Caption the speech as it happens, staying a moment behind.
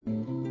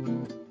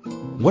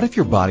What if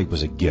your body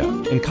was a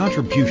gift and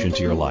contribution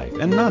to your life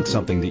and not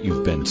something that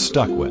you've been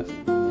stuck with?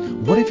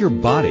 What if your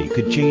body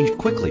could change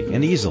quickly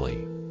and easily?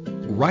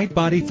 Right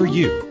Body for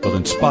You will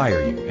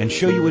inspire you and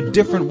show you a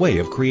different way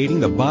of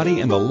creating the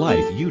body and the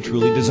life you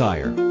truly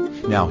desire.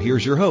 Now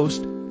here's your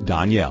host,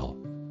 Danielle.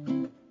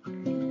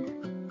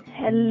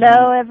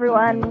 Hello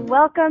everyone.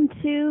 Welcome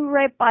to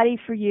Right Body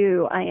for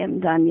You. I am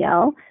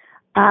Danielle.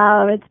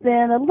 It's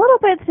been a little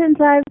bit since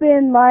I've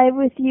been live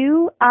with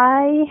you.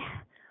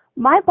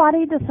 My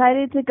body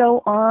decided to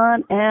go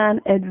on an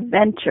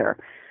adventure.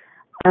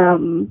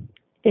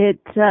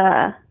 It's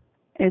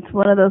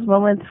one of those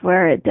moments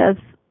where you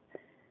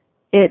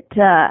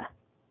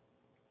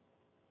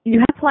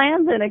have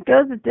plans and it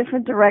goes a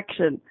different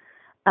direction.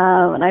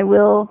 And I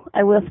will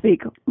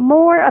speak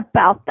more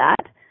about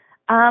that.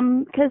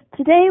 Because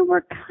today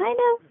we're kind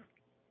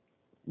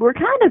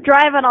of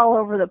driving all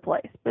over the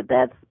place, but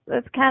that's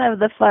kind of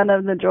the fun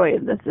and the joy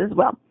of this as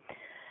well.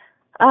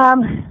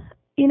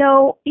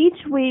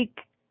 Each week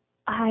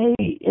I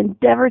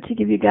endeavor to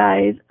give you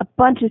guys a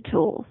bunch of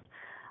tools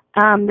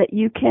that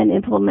you can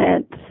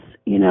implement,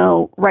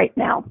 right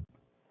now.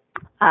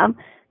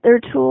 They're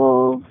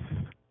tools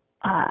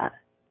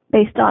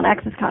based on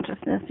Access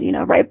Consciousness.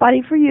 Right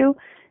Body for You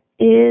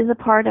is a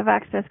part of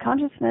Access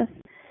Consciousness.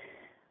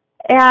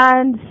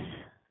 And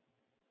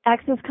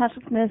Access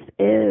Consciousness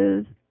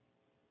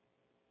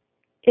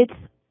it's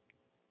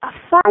a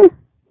fun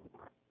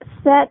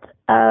set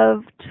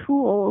of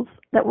tools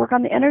that work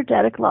on the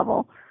energetic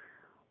level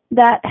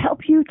that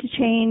help you to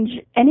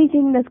change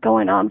anything that's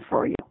going on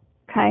for you,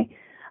 okay?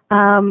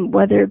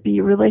 Whether it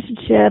be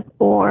relationship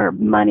or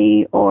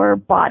money or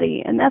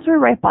body. And that's where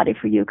Right Body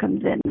for You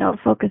comes in. It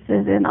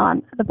focuses in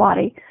on the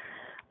body.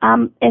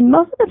 And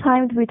most of the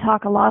times we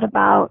talk a lot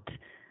about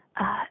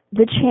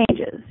the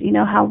changes,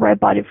 how Right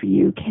Body for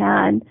You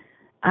can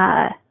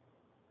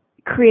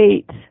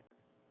create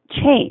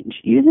change.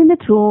 Using the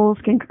tools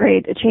can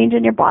create a change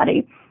in your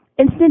body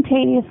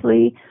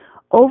instantaneously,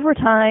 over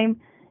time,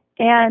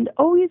 and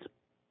always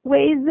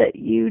ways that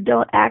you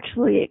don't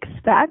actually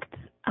expect.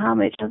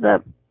 It shows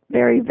up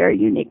very, very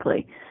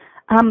uniquely.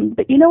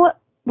 But you know what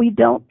we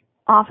don't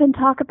often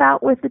talk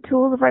about with the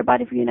tools of Right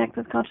Body for You and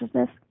Access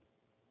Consciousness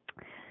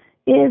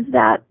is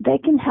that they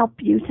can help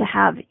you to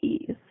have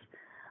ease.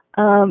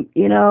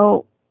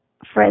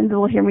 Friends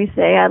will hear me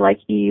say I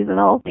like ease and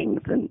all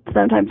things, and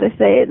sometimes I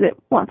say it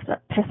wants to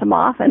piss them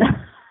off, and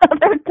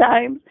other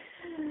times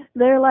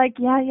they're like,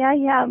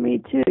 yeah,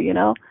 me too,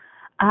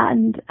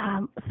 And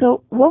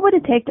so what would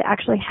it take to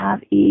actually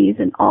have ease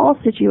in all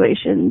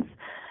situations,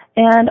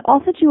 and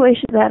all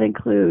situations that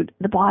include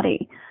the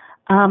body?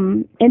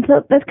 And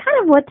so that's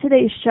kind of what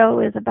today's show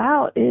is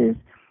about, is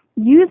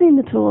using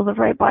the tools of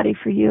Right Body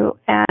for You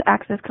and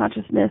Access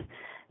Consciousness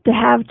to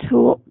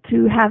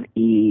have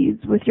ease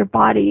with your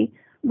body,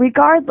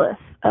 regardless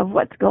of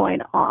what's going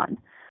on.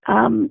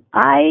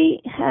 I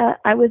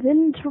was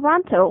in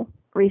Toronto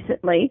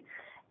recently,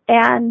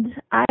 and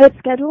I was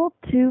scheduled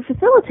to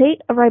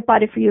facilitate a Right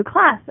Body for You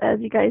class. As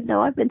you guys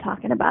know, I've been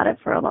talking about it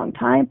for a long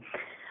time.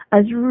 I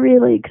was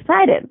really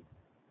excited.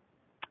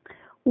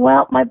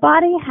 Well, my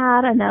body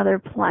had another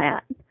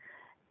plan,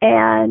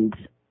 and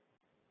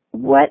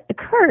what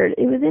occurred,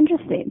 it was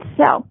interesting.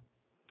 So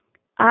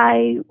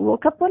I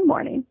woke up one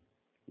morning,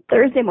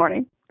 Thursday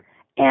morning,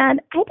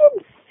 and I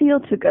didn't feel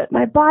too good.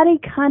 My body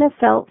kind of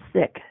felt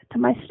sick to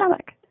my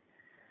stomach.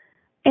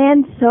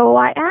 And so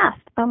I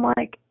asked, I'm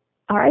like,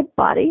 all right,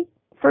 body,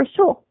 first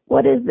tool,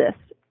 what is this?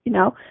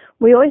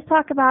 We always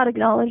talk about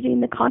acknowledging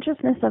the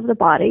consciousness of the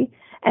body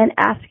and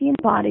asking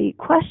the body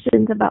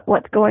questions about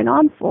what's going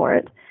on for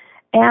it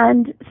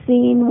and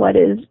seeing what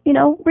is,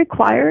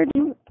 required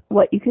and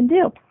what you can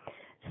do.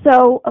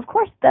 So, of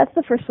course, that's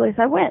the first place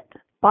I went.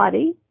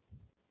 Body,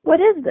 what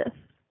is this?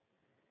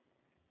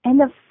 And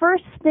the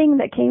first thing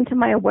that came to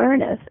my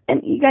awareness,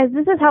 and you guys,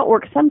 this is how it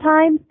works.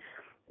 Sometimes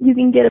you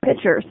can get a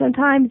picture.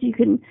 Sometimes you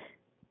can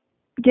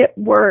get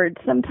words.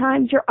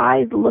 Sometimes your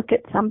eyes look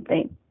at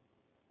something.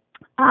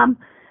 And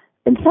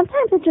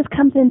sometimes it just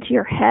comes into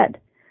your head.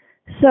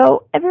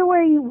 So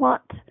everywhere you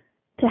want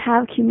to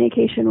have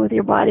communication with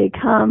your body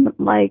come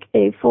like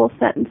a full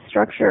sentence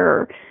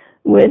structure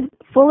with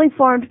fully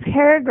formed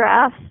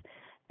paragraphs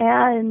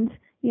and,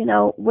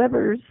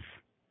 Weber's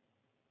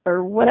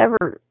or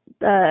whatever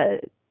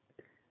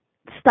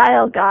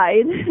style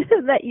guide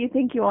that you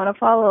think you want to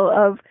follow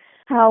of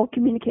how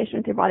communication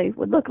with your body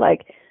would look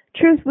like.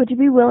 Truth, would you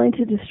be willing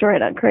to destroy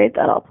it, uncreate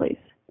that all, please?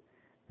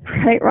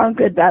 Right, wrong,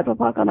 good, bad,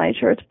 BIPOC, all night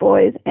shirts,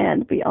 boys,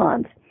 and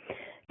beyond.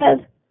 Because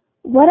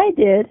what I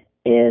did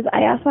is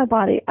I asked my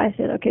body, I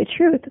said, okay,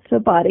 truth, so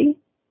body,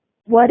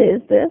 what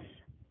is this?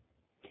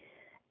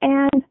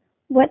 And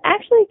what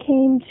actually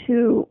came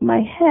to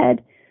my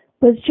head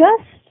was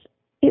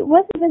it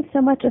wasn't even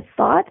so much a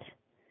thought,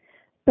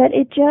 but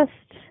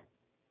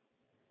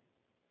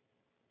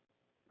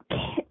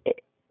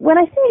when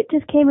I say it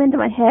just came into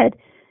my head,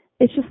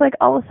 it's just like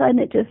all of a sudden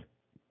it just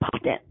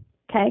popped in,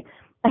 okay?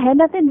 I had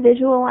nothing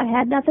visual. I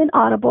had nothing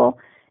audible.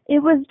 It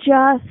was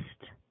just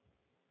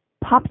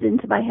popped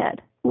into my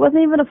head. It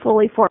wasn't even a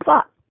fully formed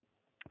thought.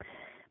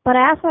 But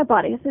I asked my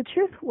body, I said,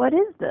 Truth, what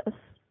is this?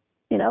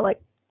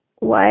 Like,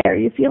 why are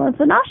you feeling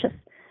so nauseous?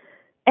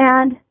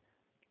 And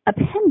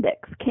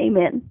appendix came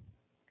in.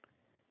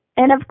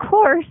 And of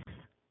course,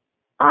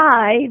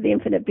 I, the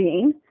infinite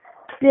being,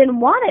 didn't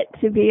want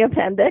it to be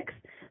appendix.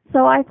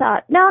 So I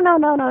thought, no.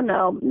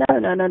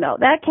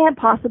 That can't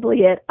possibly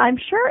it. I'm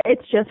sure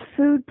it's just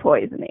food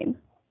poisoning.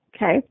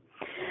 Okay.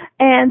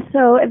 And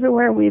so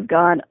everywhere we've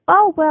gone,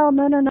 oh, well,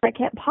 no, that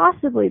can't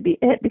possibly be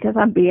it because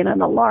I'm being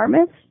an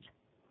alarmist.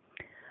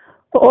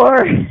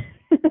 Or,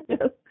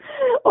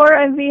 or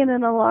I'm being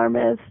an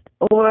alarmist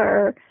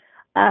or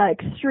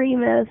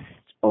extremist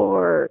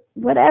or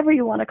whatever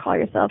you want to call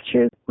yourself.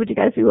 Truth, would you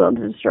guys be willing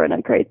to destroy and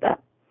uncreate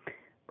that?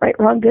 Right,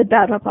 wrong, good,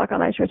 bad, POC,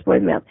 on ice, shorts,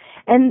 boys, man.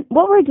 And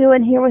what we're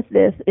doing here with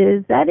this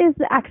is that is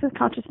the Access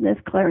Consciousness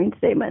clearing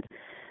statement.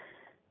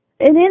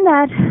 And in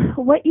that,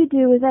 what you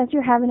do is as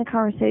you're having a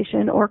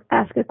conversation or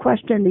ask a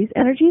question, these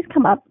energies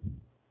come up.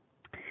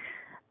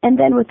 And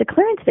then with the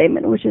clearing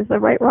statement, which is the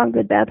right, wrong,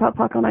 good, bad,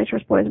 POC, on ice,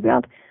 shorts, boys, and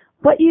beyond,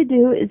 what you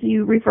do is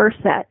you reverse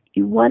that.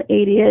 You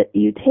 180 it.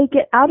 You take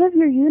it out of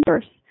your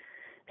universe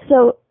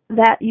so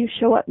that you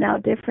show up now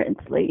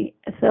differently.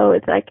 So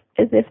it's like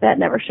as if that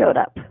never showed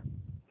up.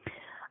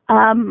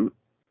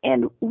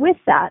 And with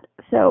that,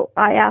 so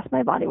I asked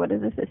my body, what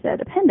is this? It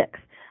said appendix.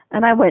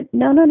 And I went,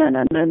 no.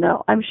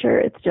 I'm sure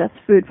it's just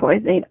food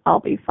poisoning. I'll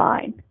be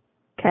fine.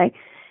 Okay.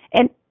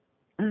 And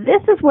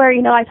this is where,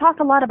 I talk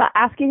a lot about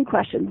asking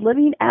questions,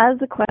 living as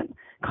a question,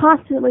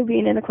 constantly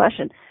being in a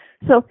question.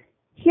 So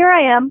here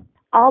I am.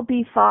 I'll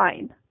be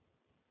fine.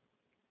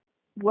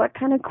 What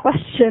kind of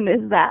question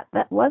is that?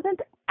 That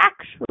wasn't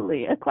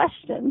actually a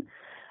question.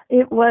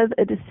 It was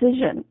a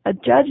decision, a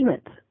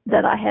judgment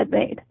that I had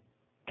made.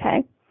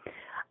 Okay.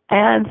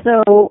 And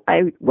so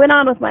I went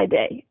on with my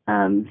day.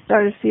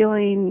 Started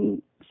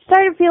feeling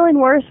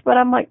worse, but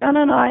I'm like,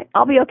 no,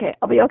 I'll be okay.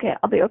 I'll be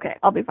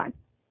fine.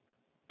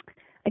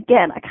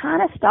 Again, I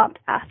kind of stopped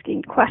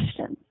asking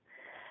questions.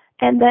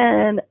 And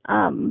then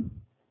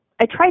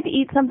I tried to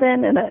eat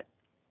something and it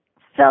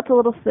felt a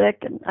little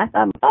sick and I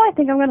thought, I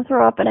think I'm going to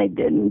throw up, and I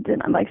didn't.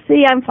 And I'm like,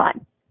 see, I'm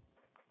fine.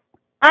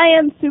 I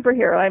am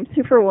superhero. I'm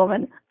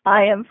superwoman.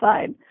 I am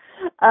fine.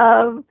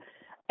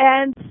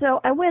 And so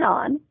I went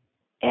on.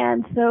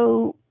 And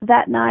so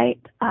that night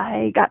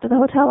I got to the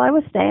hotel I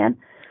was staying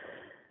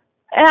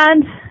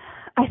and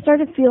I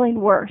started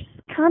feeling worse.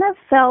 Kind of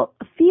felt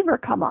a fever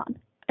come on.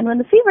 And when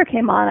the fever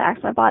came on, I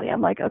asked my body, I'm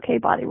like, okay,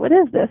 body, what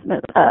is this? And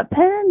it's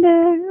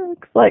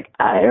appendix. Like,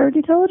 I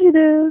already told you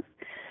this.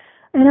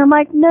 And I'm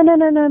like,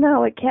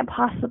 no, it can't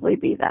possibly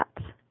be that.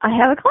 I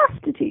have a class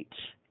to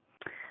teach.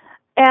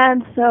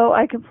 And so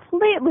I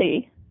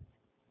completely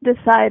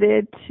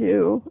decided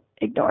to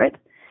ignore it.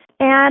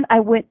 And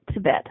I went to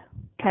bed.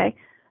 Okay.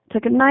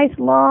 Took a nice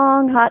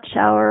long hot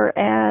shower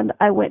and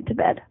I went to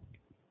bed.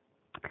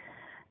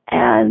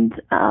 And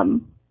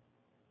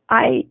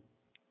I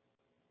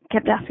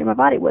kept asking my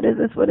body, what is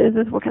this?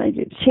 What can I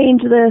do to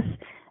change this?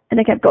 And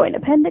I kept going,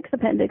 appendix.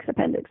 It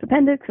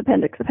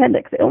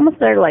almost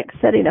started like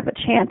setting up a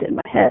chant in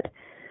my head.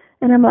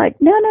 And I'm like,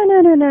 no.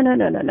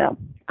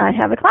 I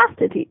have a class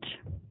to teach.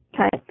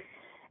 Okay.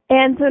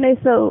 And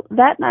so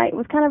that night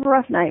was kind of a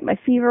rough night. My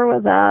fever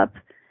was up.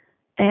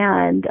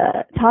 And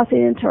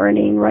tossing and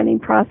turning, running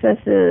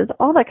processes,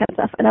 all that kind of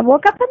stuff. And I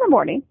woke up in the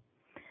morning,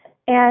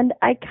 and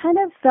I kind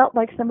of felt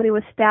like somebody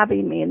was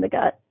stabbing me in the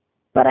gut,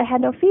 but I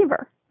had no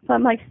fever. So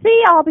I'm like,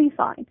 see, I'll be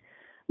fine.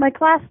 My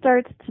class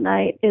starts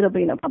tonight. It'll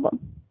be no problem.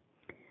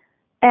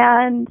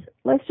 And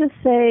let's just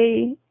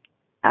say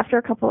after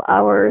a couple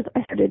hours,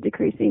 I started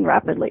decreasing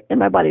rapidly, and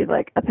my body's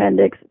like,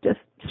 appendix, just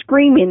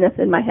screaming this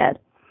in my head.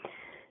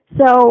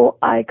 So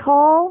I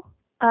call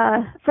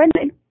a friend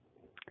of mine.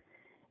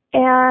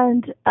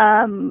 And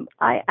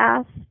I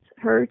asked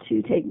her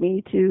to take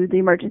me to the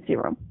emergency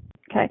room,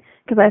 okay?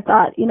 Because I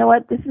thought, you know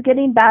what, this is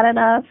getting bad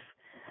enough.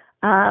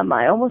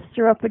 I almost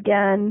threw up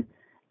again.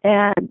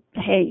 And,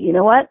 hey, you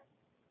know what?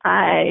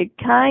 I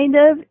kind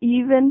of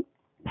even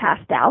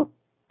passed out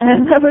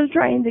as I was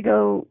trying to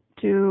go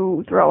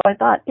to throw. I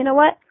thought, you know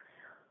what?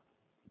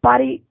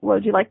 Body, what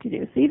would you like to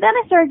do? See, then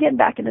I started getting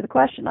back into the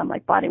question. I'm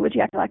like, body, would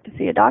you like to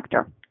see a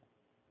doctor?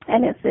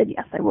 And it said,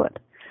 yes, I would.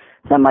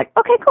 So I'm like,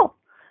 okay, cool.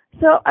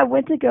 So I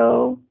went to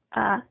go,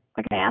 I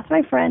asked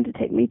my friend to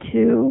take me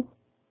to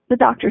the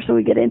doctor so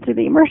we get into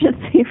the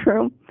emergency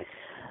room.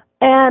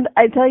 And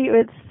I tell you,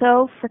 it's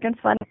so freaking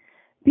funny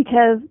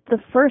because the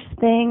first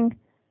thing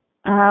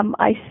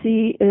I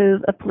see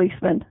is a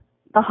policeman.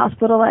 The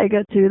hospital I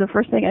go to, the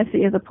first thing I see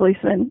is a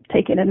policeman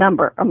taking a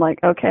number. I'm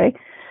like, okay.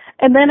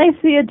 And then I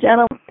see a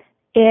gentleman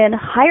in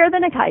higher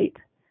than a kite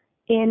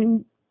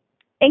in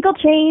ankle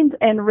chains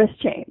and wrist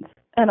chains.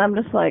 And I'm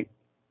just like,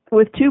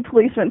 with two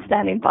policemen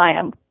standing by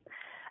him.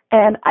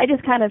 And I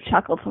just kind of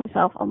chuckled to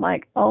myself. I'm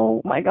like,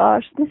 oh my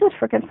gosh, this is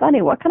freaking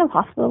funny. What kind of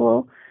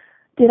hospital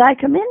did I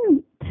come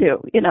into,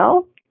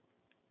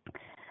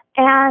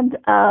 And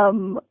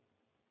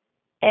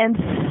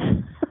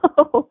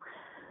so,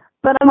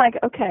 but I'm like,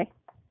 okay,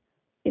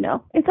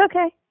 it's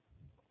okay.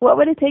 What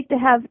would it take to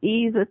have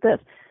ease with this?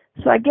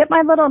 So I get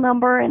my little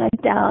number and I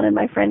down, and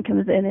my friend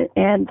comes in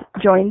and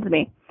joins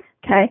me.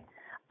 Okay.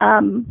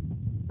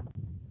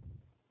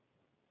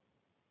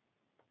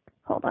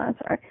 Hold on,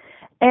 sorry.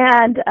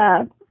 And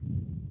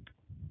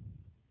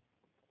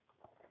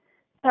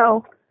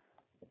so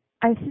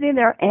I'm sitting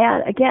there,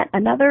 and again,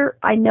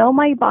 I know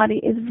my body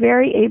is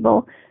very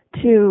able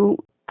to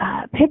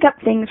pick up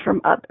things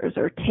from others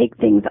or take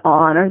things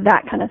on or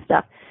that kind of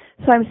stuff.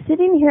 So I'm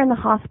sitting here in the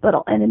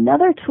hospital, and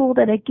another tool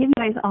that I give you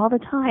guys all the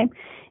time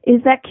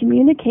is that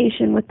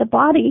communication with the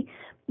body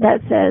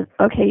that says,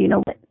 okay, you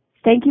know what,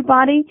 thank you,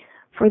 body,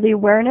 for the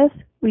awareness.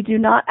 We do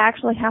not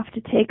actually have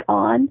to take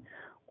on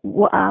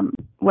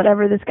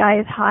whatever this guy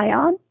is high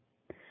on.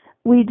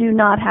 We do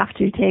not have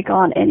to take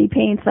on any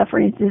pain,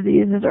 suffering,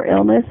 diseases, or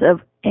illness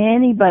of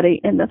anybody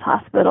in this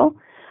hospital.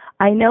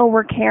 I know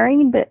we're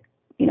caring, but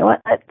you know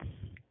what?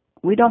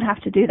 We don't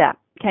have to do that,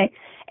 okay?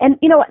 And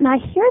you know what? And I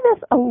hear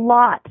this a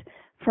lot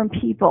from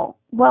people.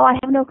 Well, I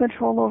have no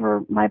control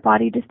over my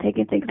body, just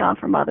taking things on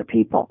from other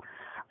people.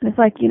 And it's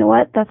like, you know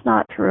what? That's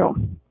not true.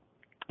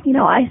 You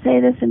know, I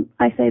say this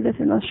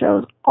in those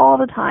shows all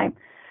the time.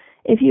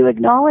 If you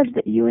acknowledge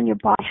that you and your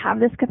body have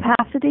this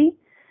capacity,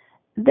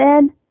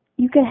 then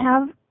you can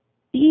have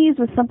ease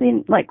with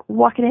something like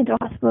walking into a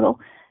hospital,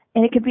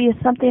 and it could be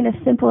something as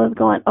simple as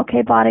going,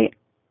 okay, body,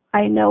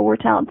 I know we're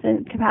talented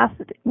and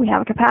capacity. We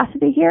have a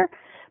capacity here,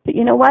 but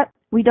you know what?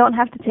 We don't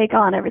have to take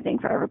on everything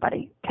for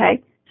everybody,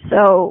 okay?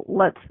 So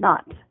let's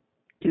not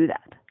do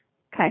that,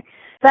 okay?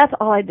 That's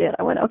all I did.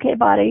 I went, okay,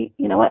 body,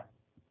 you know what?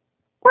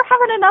 We're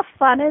having enough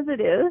fun as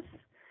it is.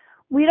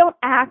 We don't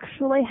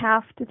actually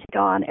have to take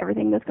on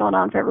everything that's going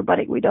on for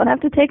everybody. We don't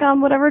have to take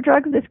on whatever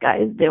drugs this guy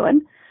is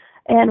doing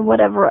and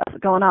whatever else is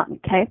going on,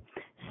 okay?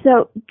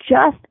 So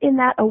just in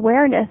that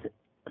awareness,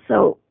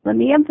 so let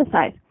me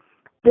emphasize,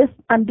 this,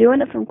 I'm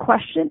doing it from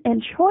question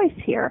and choice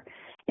here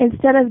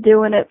instead of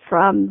doing it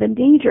from the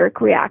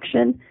knee-jerk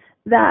reaction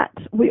that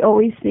we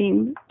always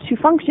seem to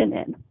function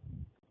in,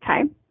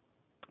 okay?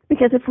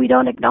 Because if we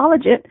don't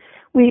acknowledge it,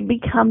 we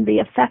become the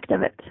effect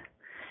of it.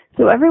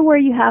 So everywhere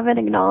you haven't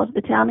acknowledged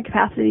the talent and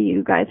capacity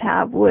you guys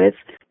have with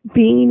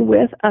being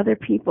with other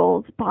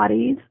people's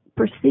bodies,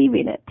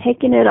 perceiving it,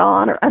 taking it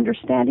on, or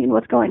understanding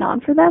what's going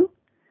on for them,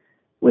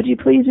 would you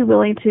please be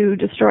willing to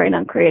destroy and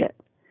uncreate it?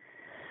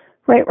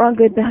 Right, wrong,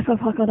 good, bad,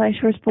 buckle, nice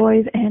shorts,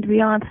 boys, and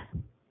beyond.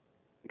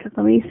 Because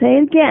let me say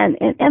it again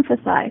and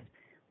emphasize,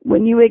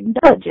 when you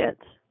acknowledge it,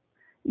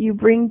 you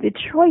bring the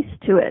choice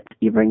to it,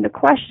 you bring the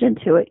question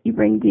to it, you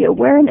bring the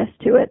awareness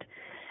to it,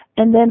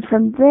 and then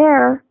from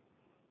there,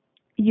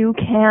 you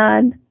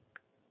can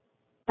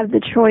have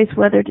the choice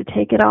whether to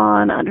take it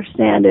on,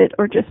 understand it,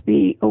 or just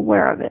be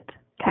aware of it,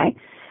 okay?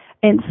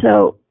 And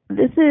so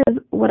this is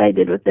what I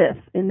did with this.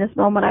 In this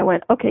moment, I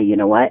went, okay, you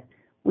know what?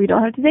 We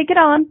don't have to take it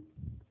on.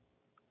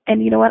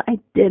 And you know what? I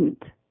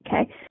didn't,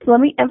 okay? So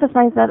let me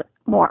emphasize that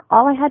more.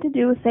 All I had to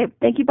do was say,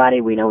 thank you, body.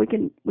 We know we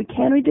can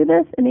do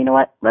this. And you know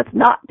what? Let's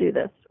not do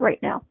this right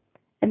now.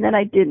 And then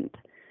I didn't.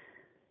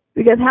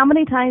 Because how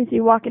many times do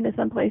you walk into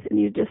some place and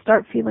you just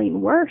start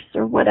feeling worse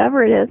or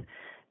whatever it is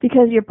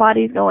because your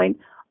body's going,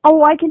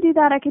 oh, I can do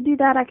that, I can do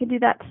that, I can do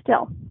that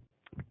still.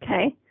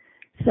 Okay?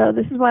 So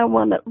this is why I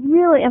want to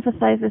really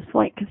emphasize this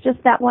point, because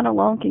just that one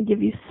alone can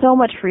give you so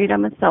much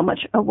freedom and so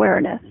much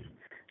awareness.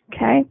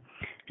 Okay?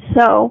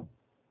 So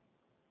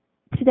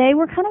today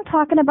we're kind of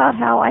talking about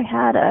how I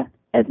had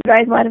as you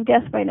guys might have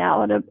guessed by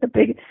now, a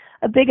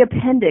big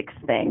appendix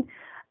thing.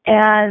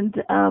 And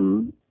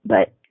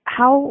but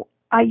how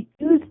I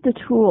use the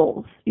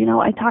tools. You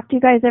know, I talk to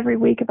you guys every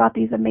week about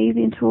these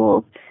amazing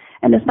tools.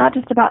 And it's not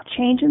just about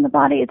changing the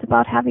body, it's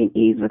about having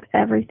ease with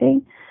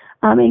everything,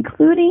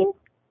 including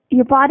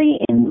your body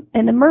in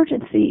an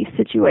emergency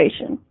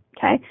situation,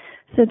 okay?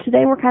 So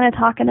today we're kind of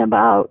talking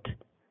about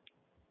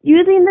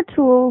using the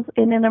tools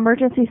in an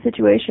emergency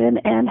situation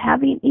and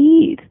having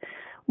ease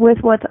with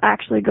what's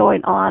actually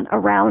going on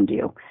around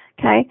you,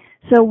 okay?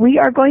 So we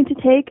are going to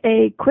take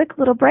a quick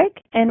little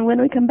break, and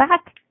when we come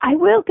back, I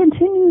will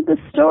continue the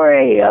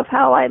story of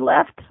how I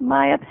left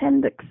my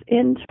appendix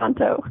in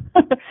Toronto.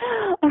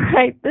 All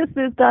right, this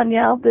is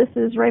Danielle. This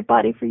is Right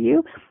Body for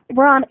You.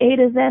 We're on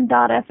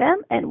A2Zen.fm,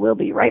 and we'll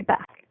be right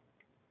back.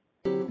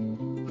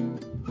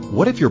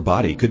 What if your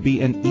body could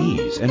be an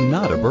ease and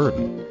not a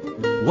burden?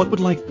 What would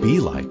life be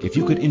like if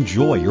you could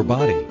enjoy your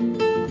body?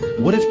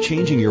 What if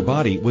changing your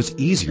body was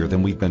easier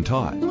than we've been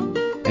taught?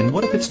 And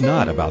what if it's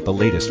not about the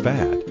latest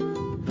fad?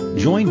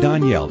 Join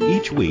Danielle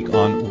each week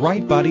on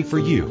Right Body for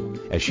You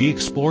as she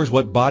explores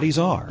what bodies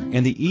are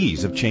and the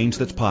ease of change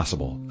that's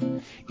possible.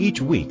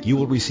 Each week you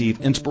will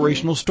receive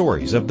inspirational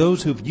stories of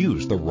those who've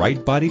used the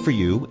Right Body for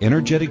You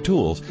energetic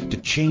tools to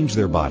change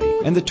their body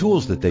and the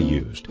tools that they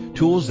used,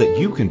 tools that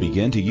you can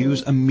begin to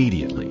use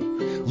immediately.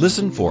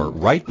 Listen for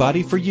Right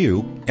Body for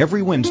You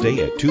every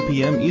Wednesday at 2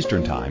 p.m.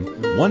 Eastern Time,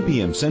 1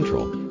 p.m.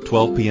 Central,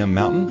 12 p.m.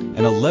 Mountain,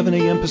 and 11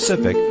 a.m.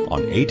 Pacific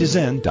on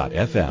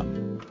A2Zen.fm.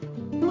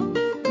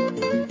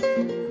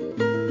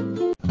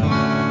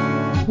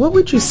 What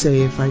would you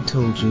say if I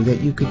told you that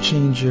you could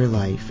change your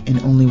life in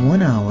only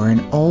 1 hour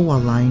and all while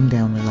lying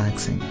down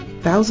relaxing?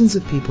 Thousands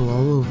of people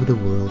all over the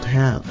world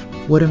have.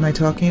 What am I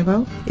talking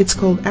about? It's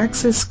called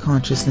Access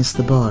Consciousness,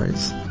 the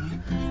bars.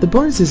 The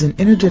bars is an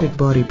energetic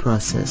body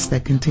process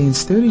that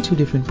contains 32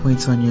 different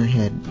points on your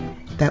head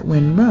that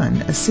when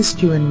run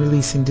assist you in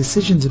releasing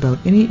decisions about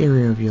any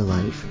area of your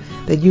life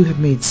that you have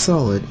made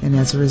solid and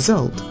as a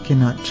result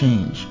cannot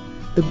change.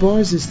 The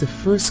bars is the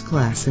first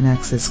class in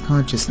Access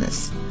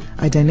Consciousness,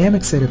 a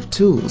dynamic set of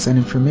tools and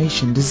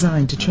information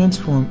designed to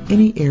transform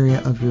any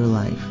area of your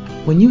life.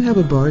 When you have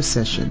a bars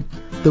session,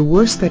 the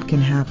worst that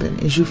can happen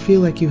is you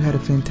feel like you had a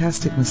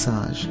fantastic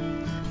massage.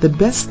 The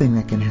best thing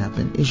that can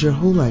happen is your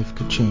whole life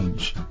could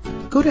change.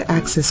 Go to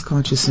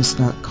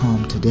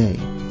accessconsciousness.com today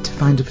to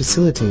find a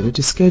facilitator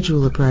to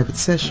schedule a private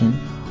session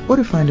or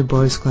to find a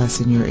bars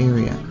class in your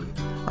area.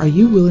 Are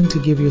you willing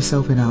to give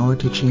yourself an hour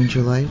to change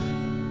your life?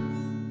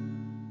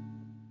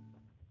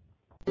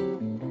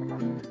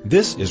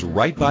 This is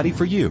Right Body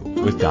for You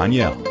with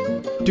Danielle.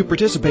 To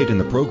participate in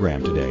the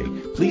program today,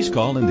 please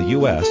call in the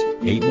U.S.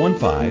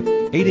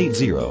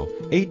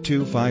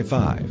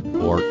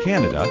 815-880-8255 or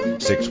Canada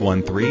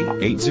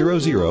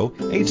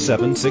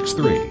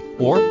 613-800-8763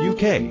 or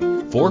UK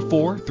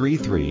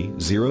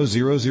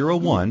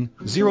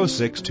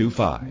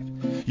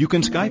 4433-0001-0625. You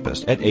can Skype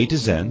us at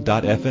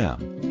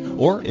a2zen.fm.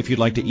 Or if you'd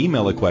like to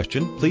email a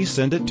question, please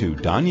send it to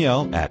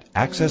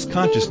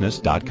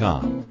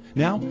Danielle@accessconsciousness.com.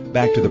 Now,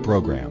 back to the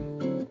program.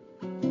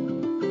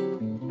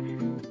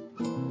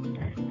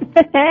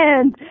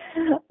 And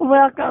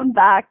welcome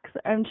back.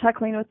 I'm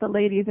chuckling with the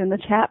ladies in the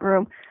chat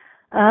room.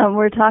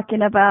 We're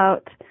talking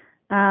about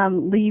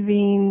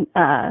leaving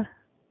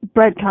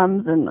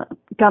breadcrumbs and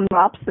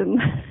gumdrops,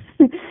 and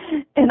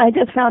and I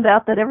just found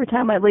out that every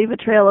time I leave a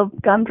trail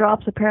of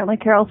gumdrops, apparently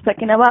Carol's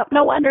picking them up.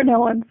 No wonder no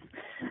one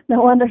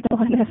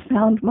has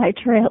found my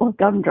trail of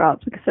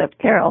gumdrops except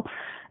Carol.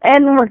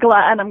 And I'm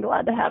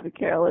glad to have you,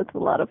 Carol. It's a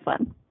lot of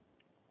fun.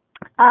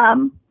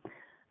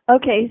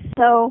 Okay,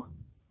 so.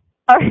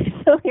 All right,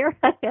 so here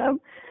I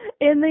am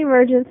in the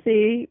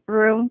emergency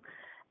room,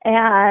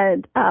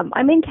 and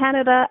I'm in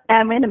Canada.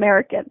 I'm an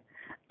American.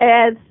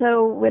 And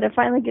so when it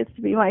finally gets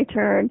to be my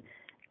turn,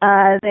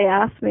 they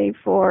ask me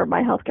for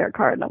my healthcare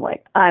card, and I'm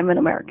like, I'm an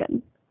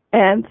American.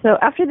 And so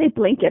after they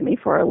blink at me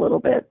for a little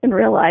bit and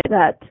realize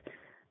that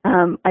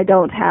I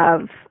don't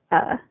have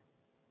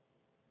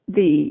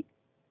the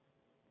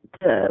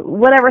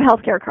whatever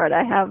healthcare card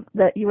I have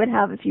that you would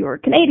have if you were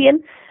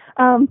Canadian,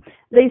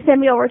 they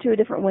send me over to a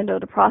different window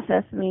to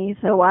process me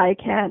so I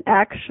can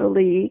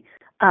actually,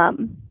 pay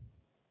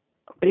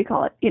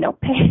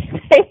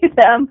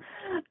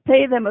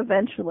them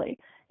eventually.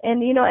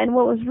 And, and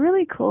what was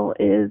really cool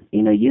is,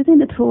 using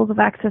the tools of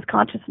Access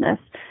Consciousness,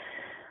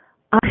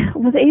 I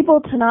was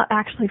able to not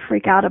actually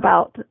freak out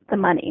about the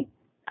money.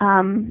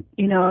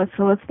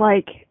 So it's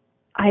like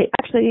I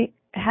actually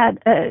had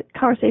a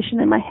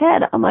conversation in my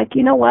head. I'm like,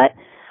 you know what?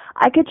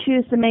 I could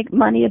choose to make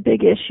money a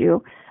big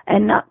issue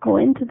and not go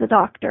into the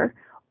doctor,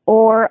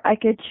 or I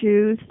could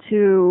choose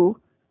to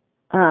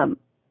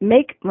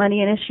make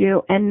money an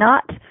issue and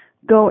not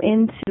go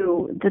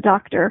into the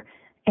doctor.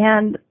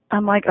 And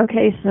I'm like,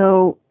 okay,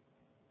 so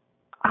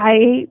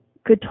I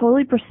could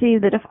totally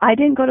perceive that if I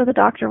didn't go to the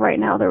doctor right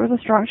now, there was a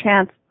strong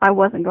chance I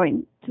wasn't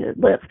going to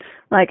live.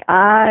 Like,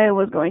 I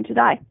was going to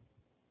die.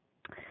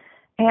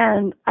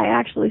 And I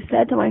actually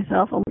said to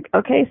myself, I'm like,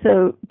 okay,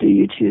 so do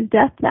you choose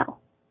death now?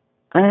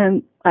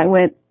 And I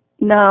went,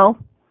 no.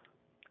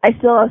 I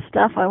still have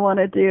stuff I want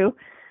to do.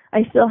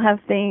 I still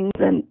have things,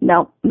 and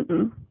no,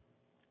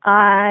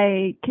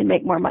 I can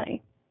make more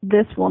money.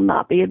 This will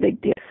not be a big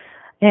deal.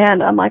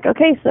 And I'm like,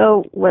 okay,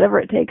 so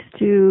whatever it takes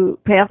to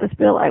pay off this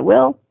bill, I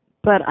will,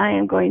 but I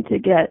am going to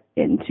get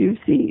in to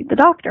see the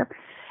doctor.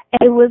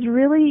 And it was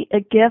really a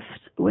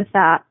gift with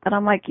that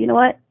I'm like, you know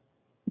what?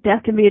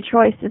 Death can be a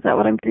choice. Is that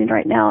what I'm doing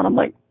right now? And I'm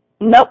like,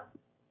 nope.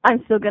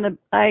 I'm still going to,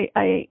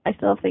 I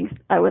still have things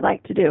I would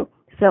like to do.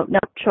 So no,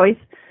 choice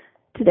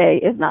today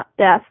is not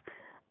death.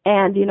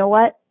 And you know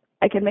what?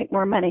 I can make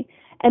more money.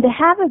 And to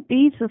have it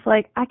be just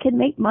like, I can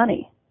make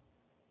money.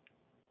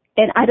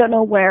 And I don't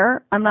know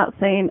where. I'm not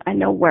saying I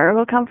know where it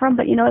will come from,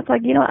 but it's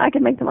like, I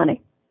can make the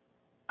money.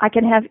 I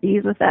can have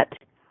ease with that.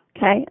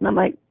 Okay? And I'm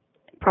like,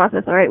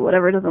 process, all right,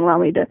 whatever doesn't allow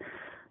me to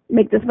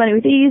make this money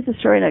with ease,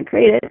 destroy it and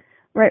create it.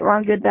 Right,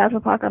 wrong, good, bad,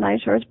 Wapak on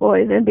ice, shorts,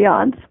 boys, and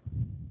beyond.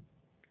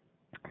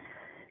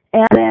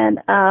 And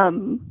then,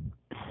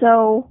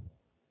 so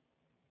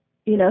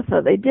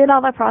they did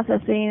all that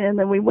processing, and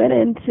then we went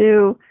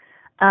into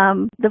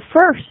the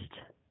first,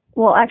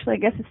 well, actually, I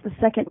guess it's the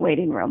second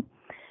waiting room.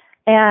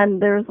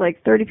 And there's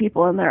like 30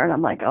 people in there, and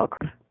I'm like, oh,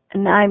 crap.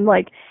 And I'm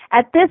like,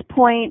 at this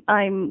point,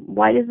 I'm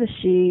white as a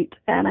sheet,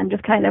 and I'm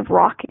just kind of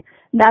rocking.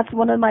 That's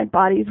one of my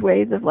body's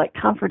ways of like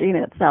comforting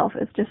itself.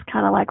 It's just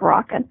kind of like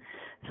rocking.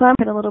 So I'm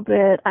in a little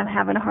bit, I'm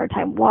having a hard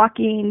time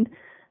walking.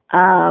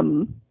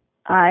 And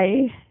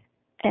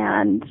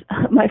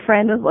my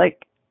friend was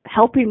like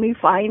helping me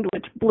find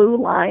which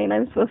blue line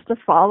I'm supposed to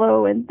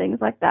follow and things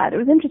like that. It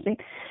was interesting.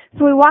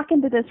 So we walk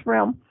into this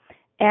room,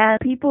 and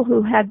people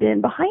who had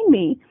been behind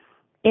me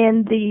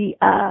in the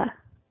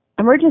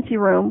emergency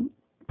room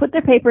put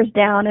their papers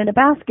down in a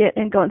basket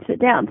and go and sit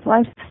down. So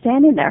I'm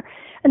standing there.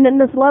 And then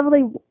this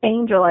lovely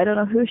angel, I don't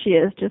know who she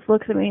is, just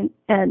looks at me,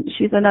 and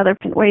she's another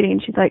patient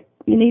waiting. She's like,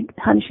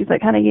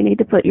 honey, you need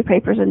to put your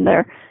papers in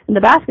the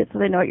basket so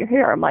they know you're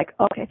here. I'm like,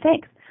 okay,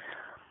 thanks.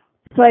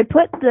 So I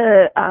put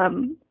the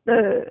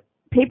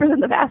papers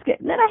in the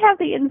basket, and then I have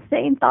the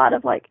insane thought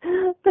of like,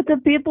 but the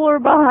people are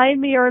behind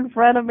me or in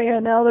front of me,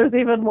 and now there's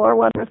even more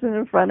one person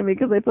in front of me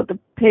because they put the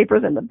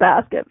papers in the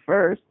basket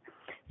first.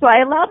 So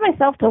I allowed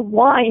myself to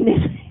whine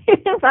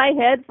in my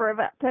head for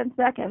about 10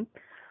 seconds.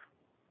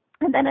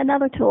 And then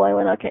another tool, I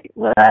went, okay,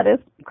 well, that is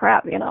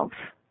crap,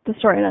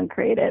 destroy and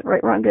uncreate it,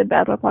 right, wrong, good,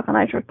 bad, what, on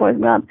ice, boys,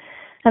 and guns.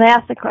 And I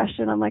asked a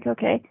question. I'm like,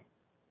 okay,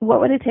 what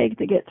would it take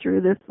to get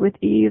through this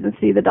with ease and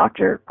see the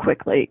doctor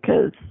quickly?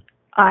 Because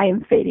I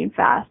am fading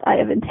fast. I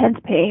have intense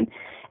pain.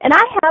 And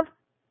I have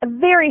a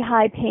very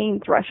high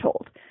pain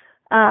threshold.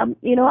 I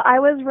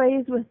was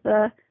raised with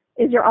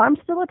is your arm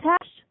still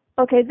attached?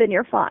 Okay, then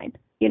you're fine.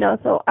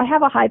 So I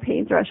have a high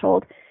pain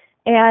threshold.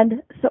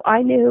 And so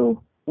I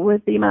knew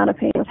with the amount of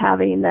pain I was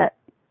having that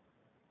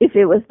if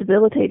it was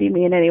debilitating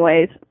me in any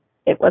ways,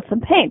 it was some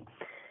pain.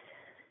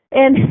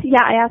 And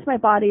yeah, I asked my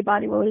body,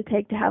 what would it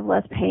take to have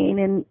less pain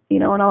and,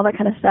 and all that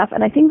kind of stuff.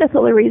 And I think that's the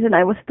only reason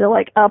I was still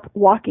like up,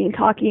 walking,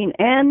 talking,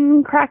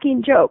 and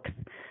cracking jokes.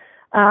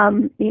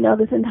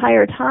 This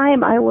entire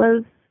time I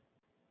was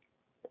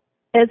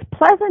as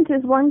pleasant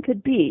as one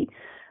could be.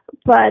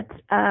 But,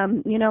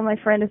 my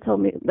friend has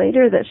told me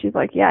later that she's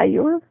like, yeah,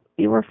 you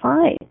were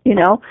fine,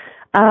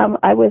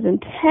 I was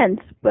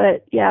intense,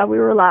 but yeah, we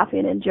were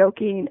laughing and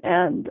joking,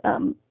 and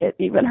it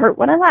even hurt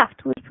when I laughed.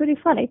 It was pretty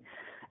funny.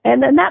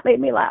 And then that made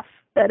me laugh,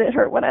 that it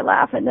hurt when I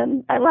laughed, and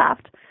then I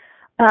laughed.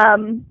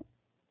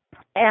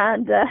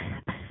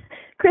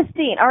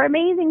 Christine, our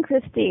amazing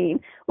Christine,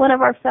 one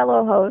of our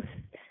fellow hosts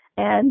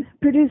and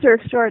producer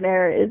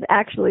extraordinaire, is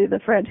actually the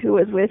friend who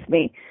was with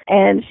me,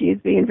 and she's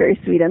being very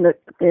sweet in the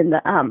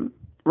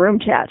room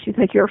chat. She's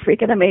like, you're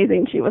freaking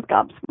amazing. She was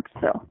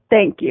gobsmacked, so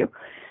thank you.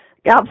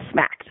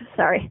 Gobsmacked,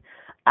 sorry.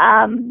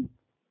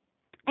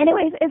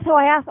 Anyways, and so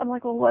I asked, I'm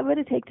like, well, what would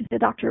it take to see the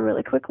doctor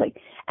really quickly?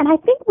 And I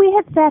think we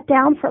had sat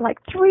down for like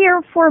 3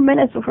 or 4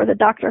 minutes before the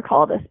doctor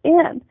called us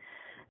in.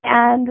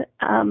 And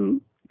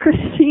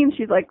Christine,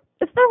 she's like,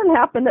 this doesn't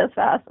happen this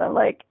fast. I'm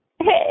like,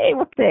 hey,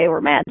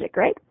 we're magic,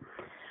 right?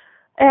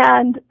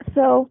 And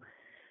so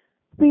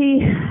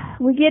we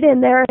get in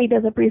there, and he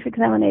does a brief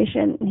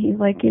examination, and he's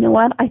like, you know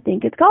what, I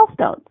think it's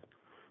gallstones,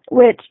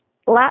 which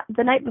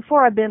the night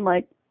before I've been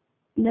like,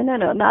 no,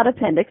 not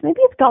appendix.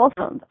 Maybe it's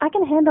gallstones. I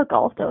can handle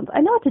gallstones.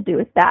 I know what to do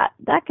with that.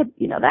 That could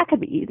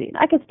be easy. And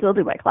I could still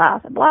do my class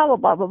and blah, blah,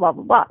 blah, blah, blah,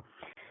 blah, blah.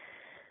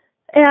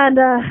 And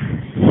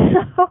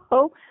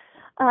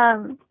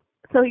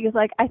so he was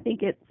like, I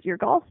think it's your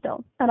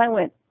gallstone. And I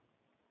went,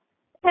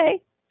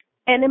 hey.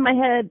 And in my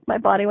head, my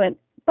body went,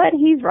 but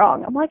he's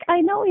wrong. I'm like,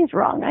 I know he's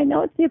wrong. I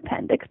know it's the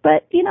appendix,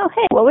 but,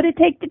 hey, what would it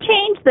take to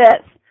change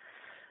this?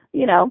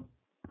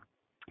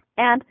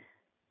 And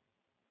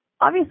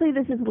obviously,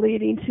 this is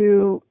leading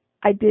to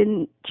I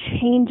didn't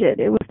change it.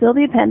 It was still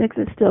the appendix.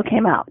 It still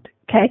came out.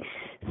 Okay?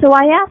 So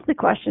I asked the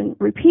question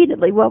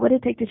repeatedly, what would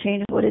it take to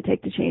change this? What would it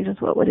take to change this?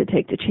 What would it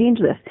take to change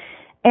this?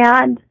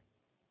 And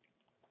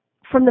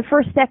from the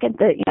first second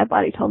that my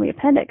body told me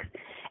appendix,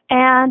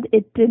 and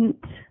it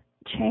didn't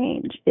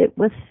change. It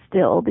was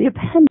still the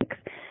appendix.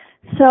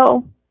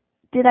 So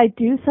did I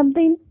do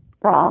something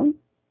wrong?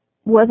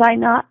 Was I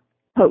not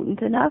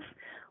potent enough?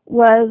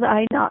 Was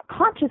I not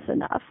conscious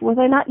enough? Was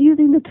I not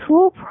using the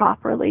tool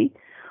properly?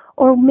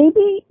 Or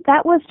maybe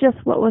that was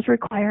just what was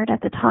required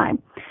at the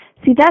time.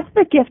 See, that's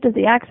the gift of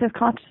the Access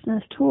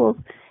Consciousness tools,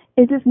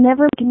 is it's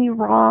never making you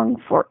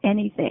wrong for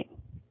anything.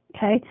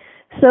 Okay?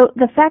 So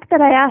the fact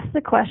that I asked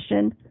the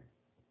question,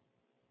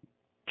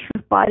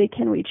 truth body,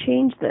 can we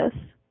change this?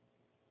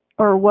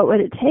 Or what would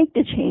it take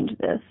to change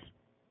this?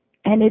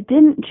 And it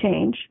didn't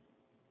change.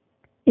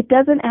 It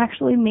doesn't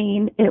actually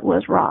mean it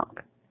was wrong.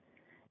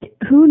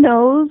 Who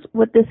knows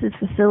what this is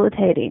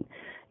facilitating?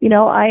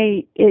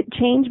 It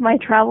changed my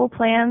travel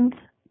plans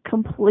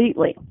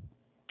completely.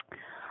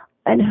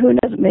 And who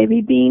knows,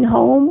 maybe being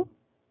home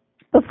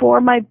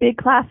before my big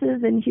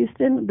classes in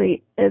Houston, the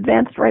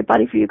Advanced Right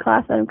Body for You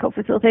class that I'm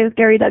co-facilitating with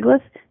Gary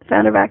Douglas, the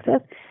founder of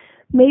Access,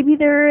 maybe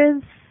there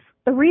is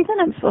a reason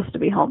I'm supposed to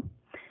be home.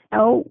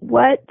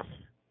 What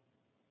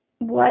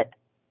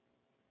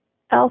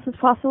else is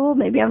possible?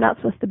 Maybe I'm not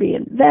supposed to be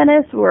in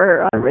Venice,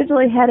 where I'm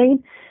originally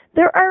heading.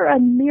 There are a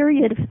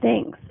myriad of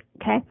things,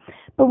 okay?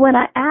 But when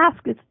I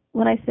ask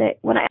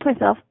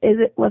myself,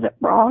 was it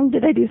wrong?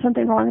 Did I do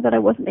something wrong that I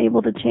wasn't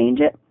able to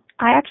change it?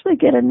 I actually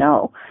get a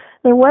no.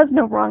 There was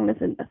no wrongness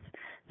in this.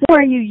 So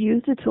where you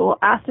used a tool,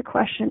 asked a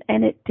question,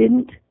 and it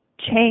didn't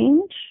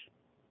change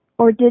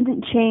or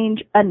didn't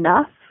change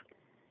enough,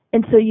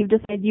 and so you've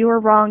decided you were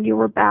wrong, you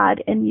were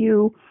bad, and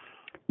you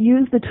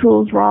used the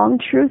tools wrong,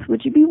 truth,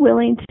 would you be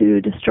willing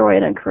to destroy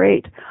it and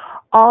create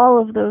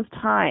all of those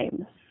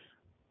times?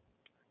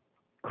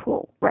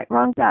 Cool. Right,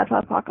 wrong, bad,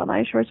 POC on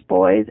ice shorts,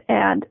 boys,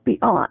 and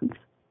beyond.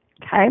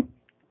 Okay?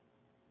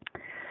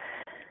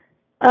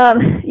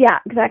 Yeah,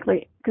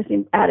 exactly.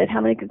 Christine added,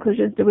 how many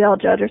conclusions do we all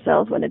judge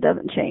ourselves when it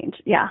doesn't change?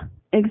 Yeah,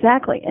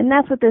 exactly. And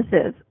that's what this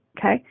is,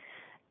 okay?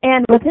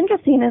 And what's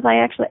interesting is I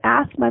actually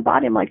asked my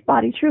body, I'm like,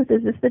 body truth,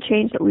 is this the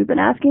change that we've been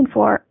asking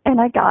for? And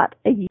I got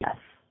a yes,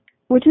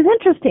 which is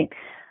interesting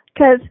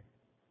because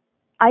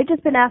I'd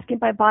just been asking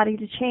my body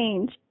to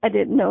change. I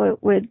didn't know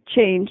it would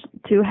change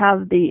to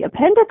have the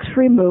appendix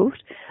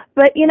removed.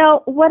 But,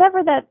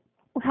 however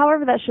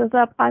that shows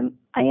up, I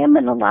am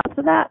in allowance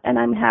of that, and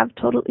I have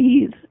total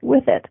ease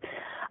with it.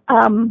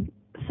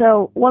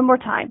 So one more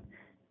time.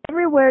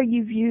 Everywhere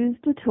you've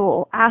used a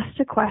tool, asked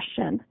a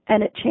question,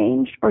 and it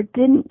changed or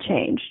didn't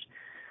change.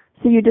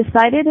 So you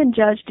decided and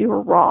judged you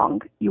were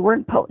wrong. You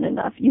weren't potent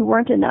enough. You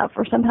weren't enough,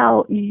 or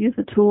somehow you used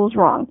the tools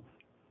wrong.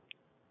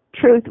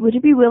 Truth, would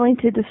you be willing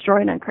to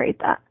destroy and uncreate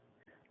that?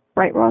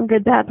 Right, wrong,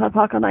 good, bad, POD,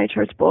 POC, all night,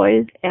 church,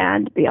 boys,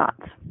 and beyond.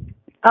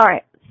 All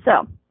right,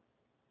 so,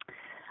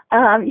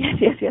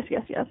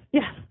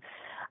 yes.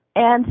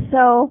 And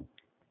so,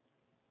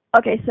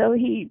 okay, so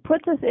he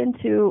puts us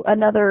into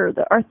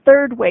our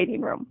third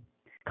waiting room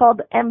called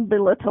the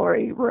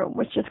ambulatory room,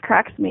 which just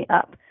cracks me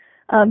up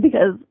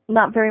because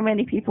not very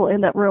many people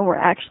in that room were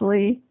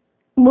actually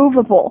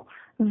movable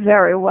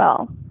very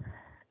well.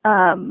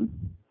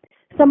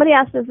 Somebody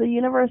asked, does the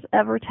universe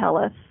ever tell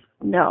us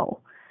no?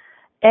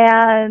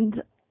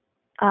 And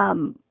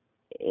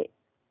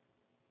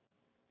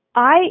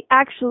I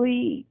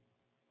actually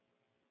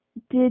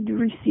did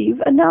receive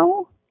a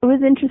no. It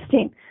was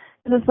interesting.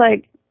 It was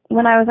like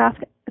when I was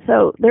asked,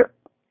 so there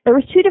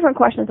was two different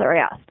questions that were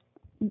asked.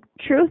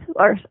 Truth,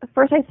 or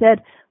first I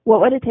said,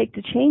 what would it take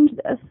to change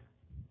this?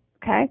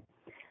 Okay?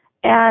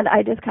 And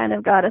I just kind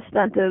of got a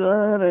stunted,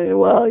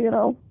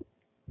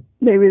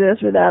 maybe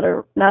this or that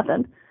or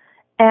nothing.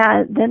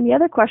 And then the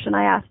other question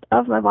I asked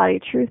of my body,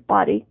 truth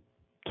body,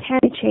 can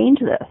I change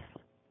this?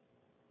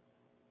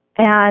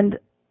 And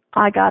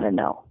I got a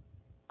no.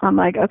 I'm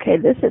like, okay,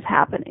 this is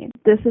happening.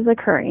 This is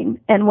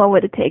occurring. And what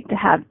would it take to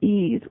have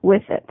ease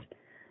with it?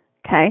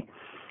 Okay?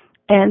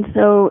 And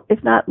so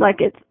it's not like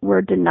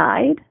we're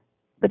denied,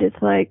 but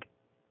it's like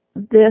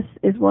this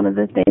is one of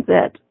the things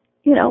that,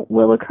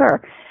 will occur.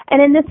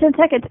 And in this 10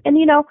 seconds, and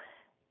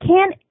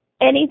can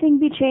anything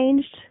be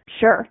changed?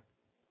 Sure.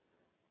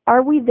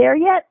 Are we there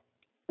yet?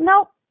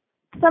 No.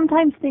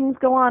 Sometimes things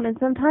go on, and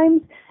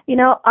sometimes,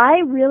 I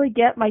really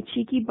get my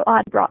cheeky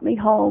bod brought me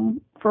home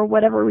for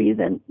whatever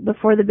reason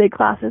before the big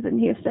classes in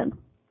Houston.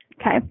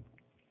 Okay?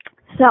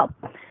 So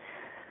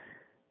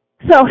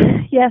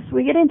yes,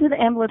 we get into the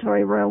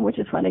ambulatory room, which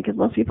is funny because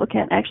most people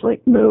can't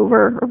actually move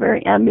or are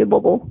very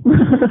movable.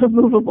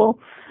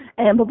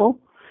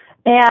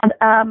 And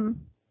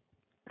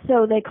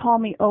so they call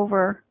me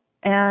over,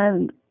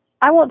 and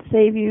I will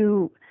save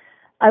you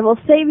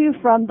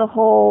from the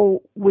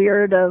whole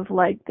weird of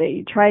like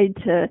they tried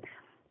to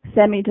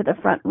send me to the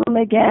front room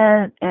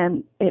again,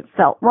 and it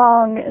felt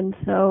wrong, and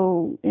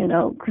so,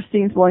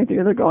 Christine's going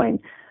through, they're going,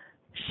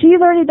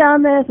 she's already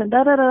done this, and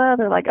da-da-da-da.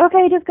 They're like,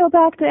 okay, just go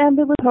back to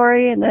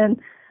ambulatory, and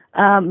then,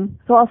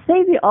 so I'll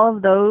save you all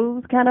of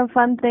those kind of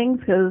fun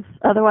things, because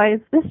otherwise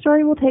this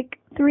story will take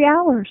 3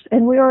 hours,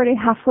 and we're already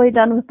halfway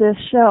done with this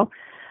show.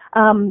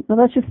 But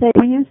let's just say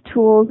we used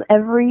tools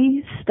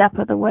every step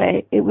of the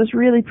way. It was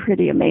really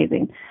pretty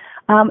amazing.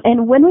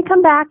 And when we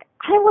come back,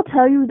 I will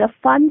tell you the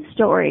fun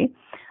story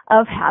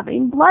of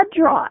having blood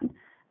drawn.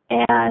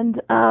 And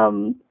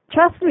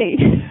trust me,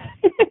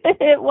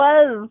 it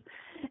was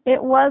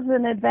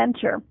an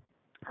adventure.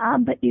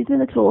 But using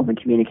the tools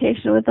and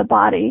communication with the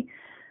body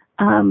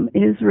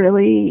is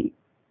really,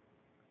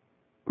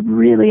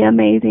 really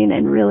amazing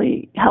and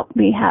really helped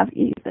me have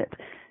ease it.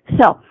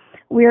 So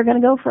we are going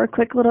to go for a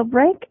quick little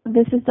break.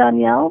 This is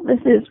Danielle.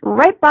 This is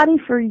Right Body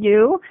for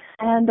You,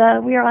 and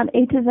we are on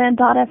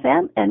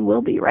A2Zen.fm, and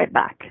we'll be right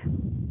back.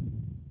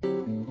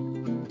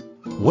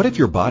 What if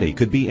your body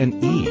could be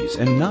an ease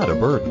and not a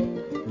burden?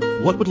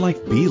 What would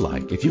life be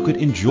like if you could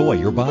enjoy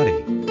your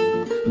body?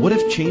 What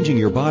if changing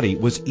your body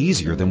was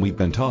easier than we've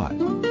been taught?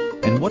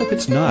 And what if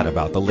it's not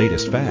about the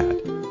latest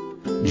fad?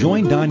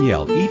 Join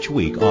Danielle each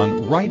week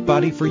on Right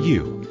Body for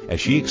You as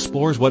she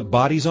explores what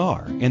bodies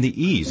are and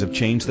the ease of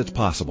change that's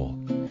possible.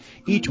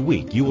 Each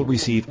week you will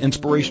receive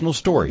inspirational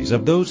stories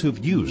of those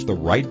who've used the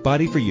Right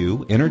Body for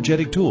You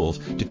energetic tools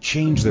to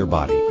change their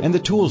body and the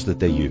tools that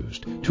they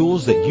used,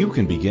 tools that you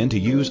can begin to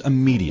use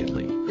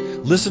immediately.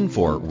 Listen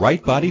for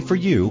Right Body for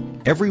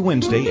You every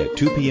Wednesday at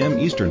 2 p.m.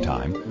 Eastern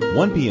Time,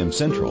 1 p.m.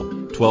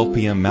 Central, 12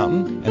 p.m.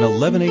 Mountain, and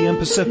 11 a.m.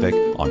 Pacific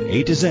on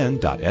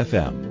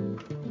A2Zen.fm.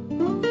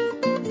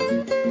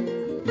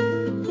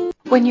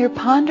 When you're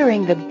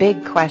pondering the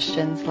big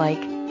questions like,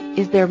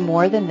 is there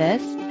more than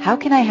this? How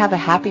can I have a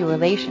happy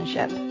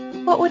relationship?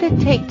 What would it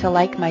take to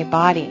like my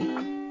body?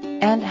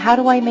 And how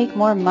do I make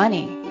more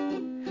money?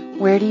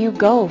 Where do you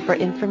go for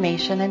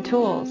information and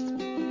tools?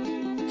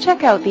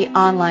 Check out the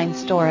online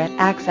store at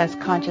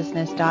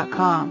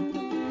accessconsciousness.com.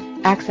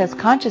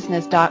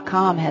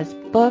 Accessconsciousness.com has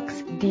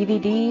books,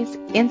 DVDs,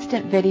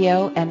 instant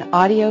video and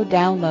audio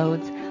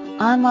downloads,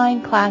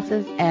 online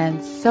classes,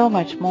 and so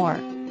much more.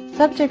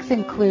 Subjects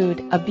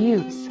include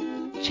abuse,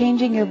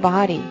 changing your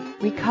body,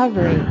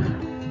 recovery,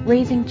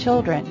 raising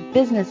children,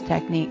 business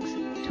techniques,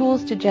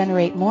 tools to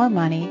generate more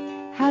money,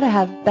 how to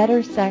have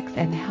better sex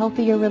and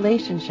healthier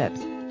relationships,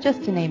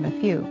 just to name a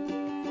few.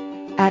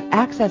 At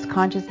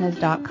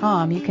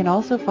accessconsciousness.com, you can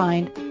also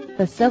find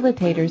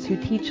facilitators who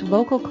teach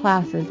local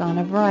classes on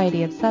a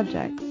variety of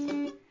subjects.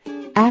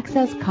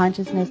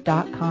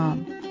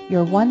 accessconsciousness.com,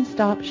 your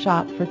one-stop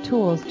shop for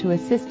tools to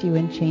assist you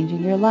in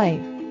changing your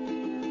life.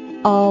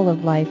 All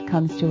of life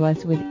comes to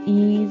us with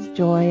ease,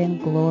 joy, and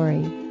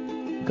glory.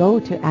 Go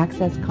to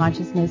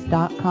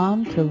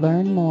accessconsciousness.com to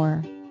learn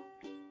more.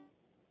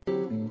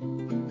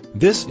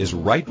 This is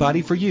Right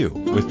Body for You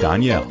with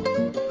Danielle.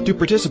 To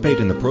participate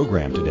in the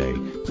program today,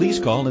 please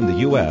call in the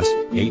U.S.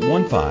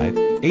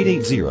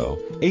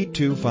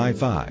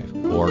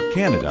 815-880-8255 or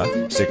Canada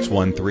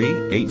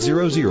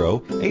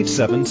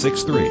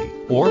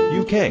 613-800-8763 or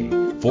UK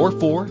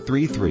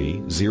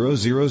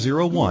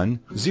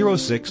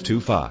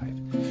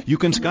 4433-0001-0625. You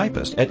can Skype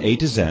us at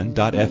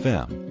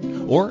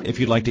a2zen.fm. Or if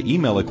you'd like to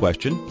email a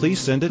question, please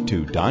send it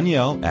to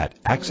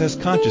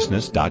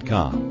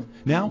Danielle@accessconsciousness.com.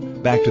 Now,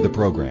 back to the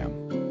program.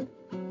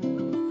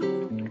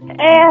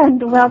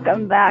 And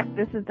welcome back.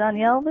 This is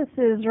Danielle. This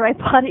is Right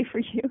Body for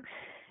You.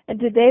 And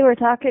today we're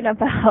talking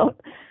about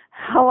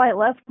how I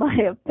left my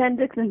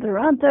appendix in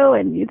Toronto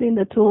and using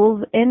the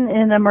tools in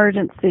an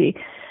emergency,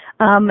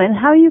 and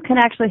how you can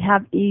actually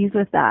have ease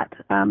with that.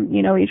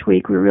 Each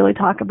week we really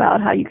talk about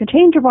how you can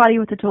change your body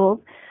with the tools,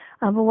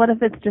 but what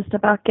if it's just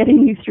about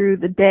getting you through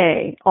the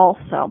day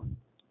also?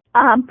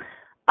 All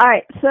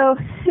right, so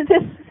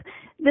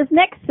this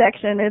next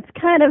section, it's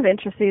kind of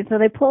interesting. So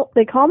they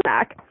call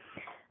back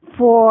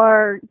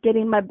for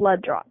getting my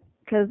blood drawn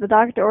because the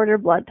doctor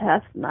ordered blood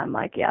tests, and I'm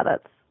like, yeah,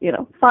 that's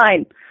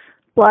fine,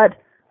 blood.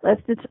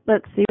 Let's see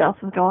what else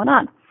is going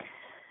on.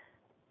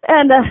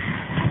 And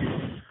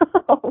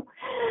so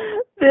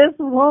this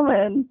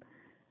woman,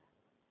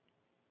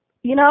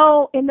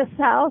 in the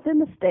South, in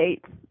the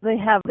States, they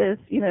have this,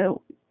 you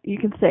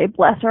can say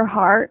bless her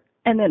heart,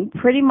 and then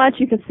pretty much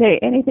you could say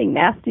anything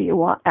nasty you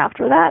want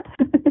after that,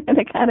 and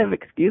it kind of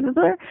excuses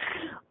it.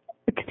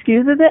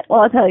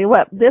 Well, I'll tell you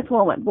what, this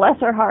woman, bless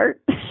her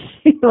heart,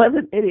 she was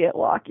an idiot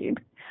walking.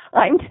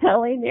 I'm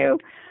telling you,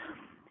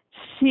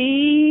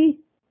 she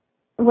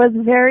was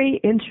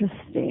very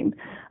interesting.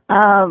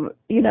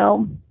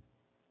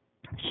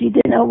 She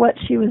didn't know what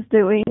she was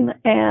doing,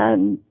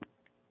 and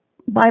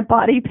my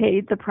body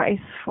paid the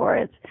price for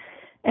it.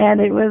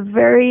 And it was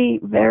very,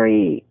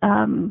 very,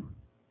 it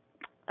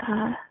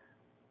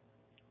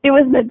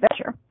was an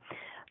adventure.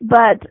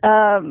 But,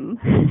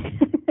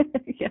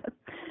 yes.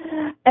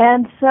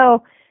 And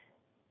so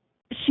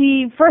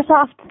she starts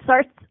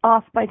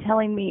off by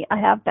telling me I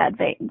have bad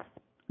veins,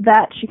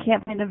 that she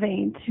can't find a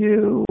vein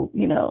to,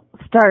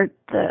 start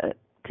to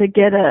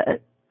get a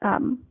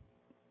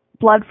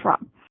blood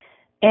from.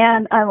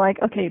 And I'm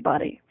like, okay,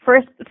 body.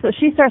 First, so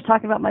she starts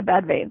talking about my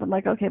bad veins. I'm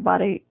like, okay,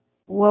 body,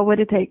 what would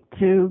it take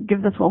to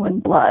give this woman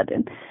blood?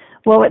 And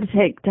what would it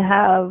take to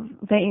have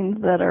veins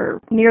that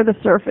are near the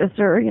surface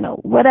or,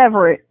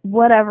 whatever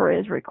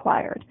is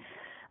required?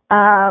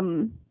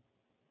 And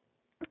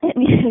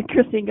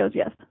Christine goes,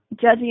 yes,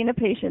 judging a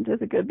patient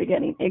is a good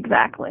beginning.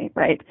 Exactly,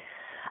 right?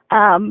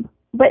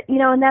 But,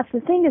 and that's the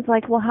thing is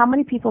like, well, how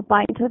many people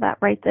buy into that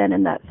right then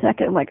in that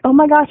second? Like, oh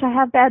my gosh, I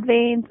have bad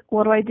veins.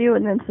 What do I do?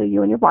 And then so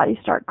you and your body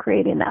start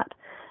creating that.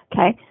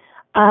 Okay.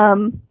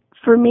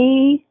 For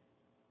me,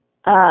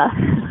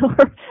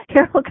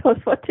 Carol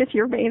goes, what did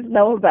your veins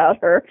know about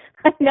her?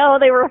 I know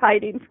they were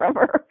hiding from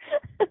her.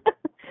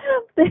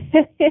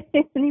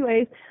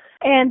 Anyways.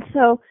 And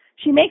so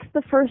she makes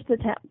the first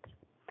attempt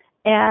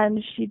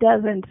and she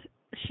doesn't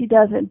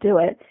do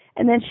it.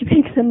 And then she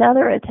makes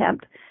another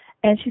attempt.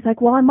 And she's like,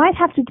 well, I might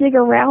have to dig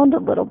around a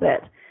little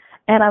bit.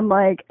 And I'm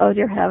like, oh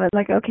dear heavens,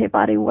 like, okay,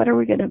 body, what are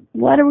we gonna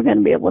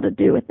be able to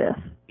do with this?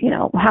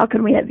 How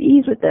can we have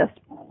ease with this?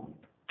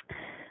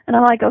 And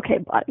I'm like, okay,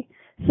 body.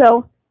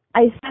 So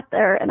I sat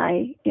there and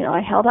I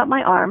held out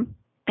my arm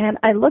and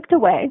I looked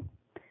away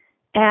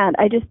and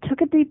I just took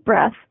a deep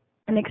breath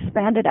and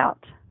expanded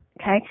out.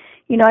 Okay.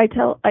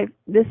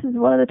 This is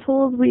one of the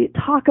tools we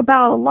talk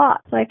about a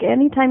lot. It's like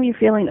anytime you're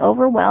feeling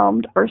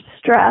overwhelmed or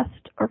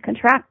stressed or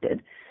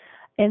contracted,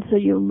 and so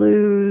you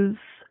lose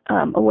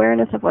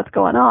awareness of what's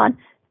going on,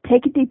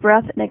 take a deep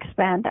breath and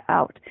expand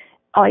out.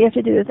 All you have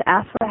to do is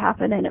ask for it to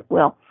happen and it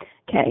will.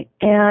 Okay.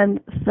 And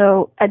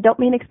so I don't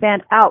mean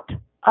expand out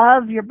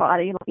of your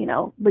body,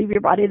 leave your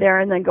body there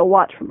and then go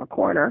watch from a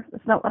corner.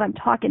 That's not what I'm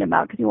talking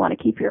about because you want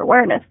to keep your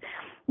awareness.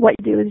 What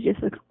you do is you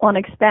just want to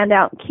expand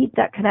out and keep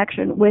that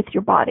connection with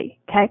your body.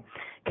 Okay.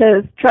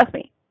 Because trust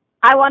me,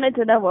 I wanted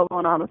to know what was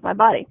going on with my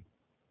body.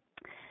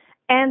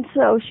 And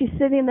so she's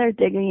sitting there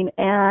digging,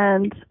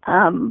 and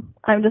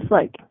I'm just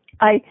like,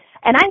 I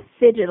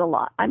fidget a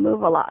lot. I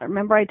move a lot.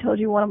 Remember I told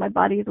you one of my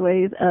body's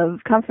ways of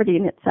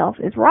comforting itself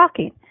is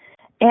rocking.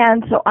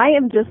 And so I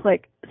am just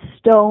like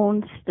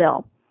stone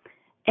still.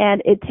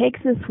 And it takes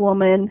this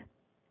woman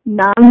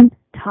 9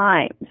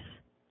 times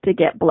to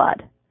get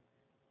blood.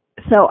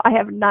 So I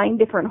have 9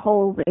 different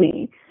holes in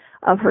me.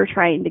 of her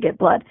trying to get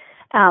blood.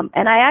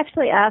 And I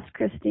actually asked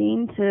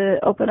Christine to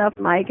open up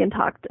mic and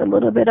talk a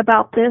little bit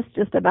about this,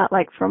 just about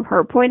like from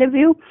her point of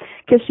view,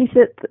 because she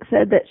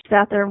said that she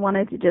sat there and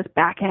wanted to just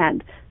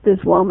backhand this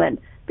woman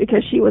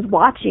because she was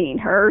watching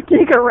her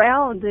dig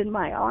around in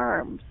my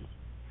arms.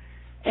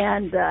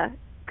 And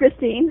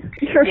Christine,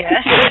 you're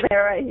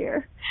there right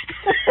here.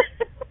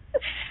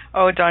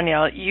 Oh,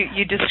 Danielle,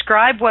 you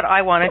describe what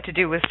I wanted to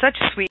do with such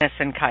sweetness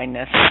and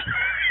kindness.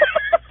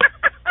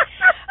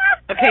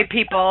 Okay,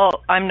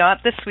 people, I'm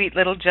not the sweet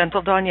little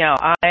gentle Danielle.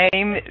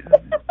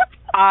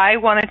 I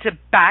wanted to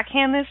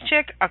backhand this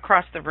chick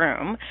across the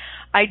room.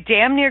 I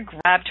damn near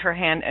grabbed her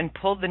hand and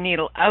pulled the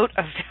needle out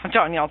of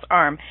Danielle's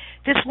arm.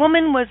 This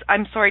woman was,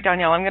 I'm sorry,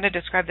 Danielle, I'm going to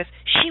describe this.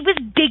 She was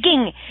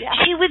digging. Yeah.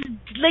 She was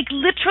like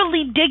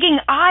literally digging.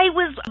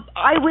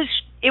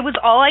 It was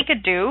all I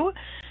could do.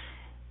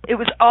 It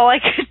was all I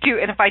could do.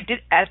 And if I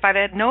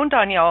had known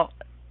Danielle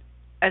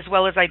as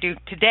well as I do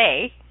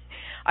today,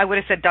 I would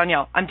have said,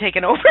 Danielle, I'm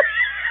taking over.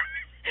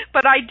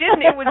 But I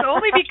didn't. It was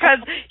only because,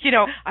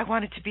 I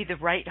wanted to be the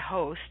right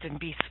host and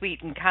be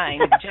sweet and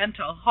kind and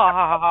gentle. Ha,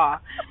 ha, ha,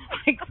 ha.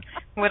 Like,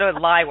 what a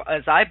lie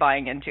was I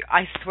buying into?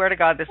 I swear to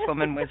God, this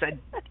woman was an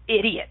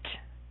idiot.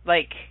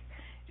 Like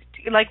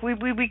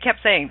we kept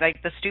saying,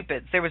 like, the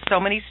stupids. There was so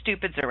many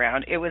stupids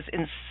around. It was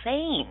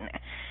insane.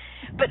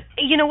 But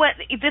you know what?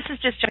 This is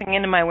just jumping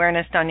into my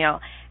awareness,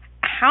 Danielle.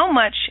 How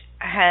much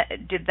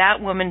did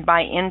that woman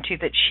buy into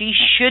that she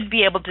should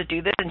be able to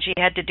do this and she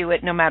had to do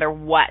it no matter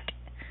what,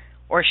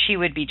 or she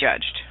would be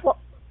judged?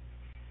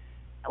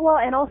 Well,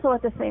 and also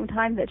at the same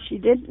time that she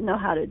didn't know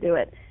how to do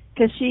it,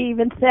 because she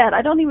even said,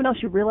 I don't even know if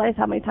she realized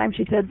how many times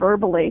she said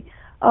verbally,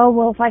 oh,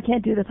 well, if I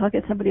can't do this, I'll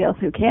get somebody else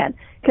who can.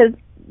 Because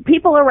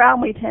people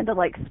around me tend to,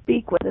 like,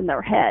 speak within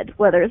their head,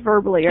 whether it's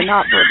verbally or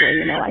not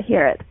verbally, I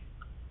hear it.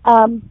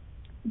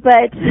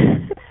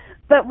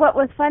 But what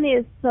was funny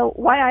is, so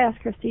why I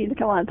asked Christine to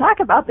come on and talk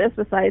about this,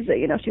 besides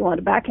that, she wanted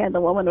to backhand the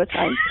woman, which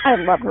I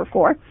love her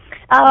for,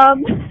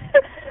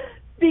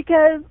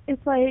 because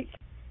it's like,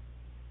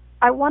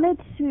 I wanted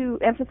to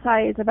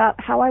emphasize about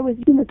how I was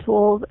using the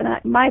tools, and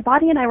my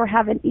body and I were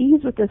having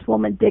ease with this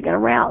woman digging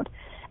around.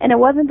 And it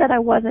wasn't that I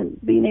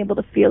wasn't being able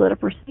to feel it or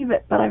perceive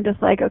it, but I'm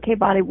just like, okay,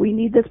 body, we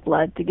need this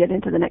blood to get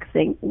into the next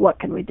thing. What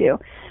can we do?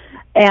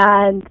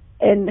 And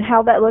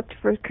how that looked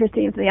for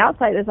Christine from the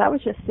outside is I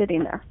was just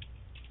sitting there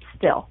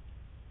still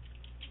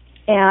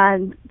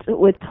and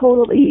with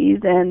total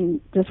ease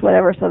and just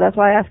whatever. So that's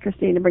why I asked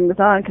Christine to bring this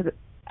on,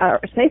 or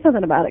say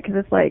something about it, because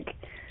it's like,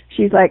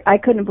 she's like, I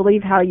couldn't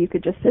believe how you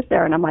could just sit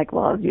there. And I'm like,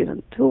 well, I was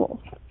using tools.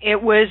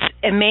 It was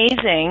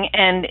amazing.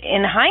 And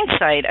in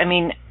hindsight, I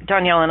mean,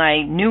 Danielle and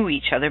I knew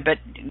each other, but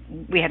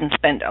we hadn't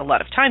spent a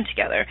lot of time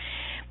together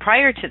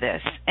prior to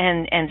this.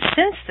 And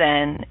since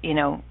then,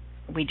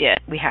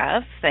 we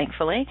have,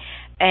 thankfully.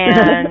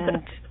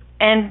 And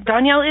and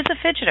Danielle is a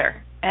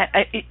fidgeter.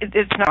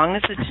 It's not wrong,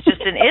 it's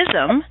just an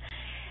ism.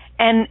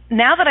 And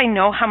now that I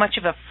know how much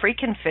of a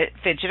freaking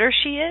fidgeter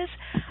she is,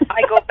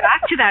 I go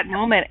back to that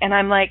moment and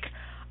I'm like,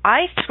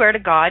 I swear to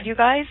God, you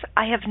guys,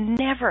 I have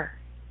never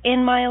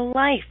in my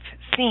life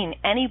seen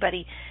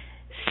anybody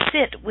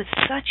sit with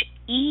such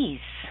ease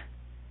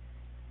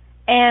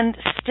and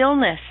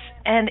stillness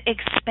and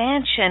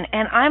expansion.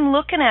 And I'm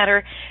looking at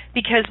her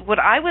because what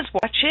I was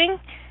watching,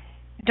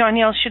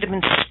 Danielle should have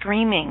been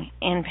screaming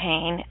in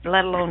pain,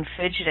 let alone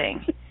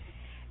fidgeting.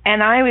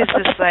 And I was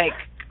just like,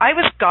 I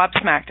was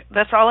gobsmacked.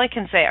 That's all I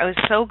can say. I was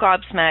so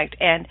gobsmacked.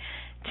 And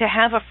to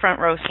have a front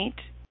row seat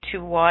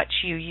to watch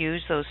you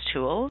use those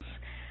tools,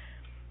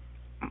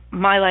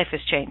 my life has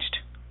changed.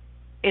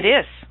 It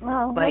is.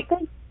 Well, like,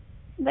 thank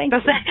you.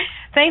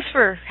 Thanks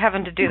for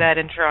having to do that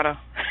in Toronto.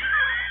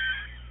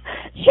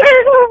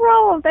 Sure, no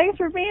problem. Thanks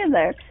for being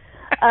there.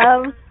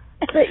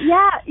 But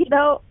yeah,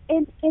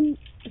 and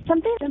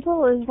something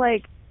simple is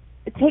like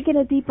taking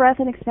a deep breath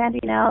and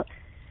expanding out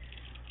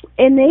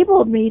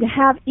enabled me to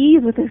have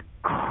ease with this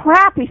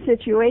crappy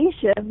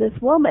situation of this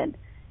woman,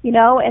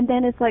 and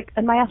then it's like,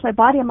 and I asked my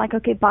body, I'm like,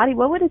 okay, body,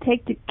 what would it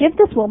take to give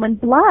this woman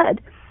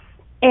blood?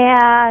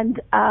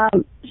 And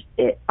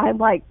I'm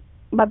like,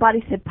 my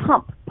body said,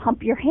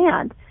 pump your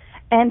hand.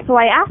 And so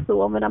I asked the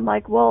woman, I'm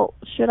like, well,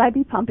 should I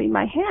be pumping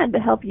my hand to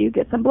help you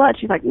get some blood?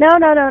 She's like, no.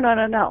 And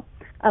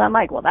I'm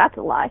like, well, that's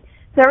a lie.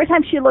 So every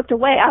time she looked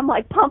away, I'm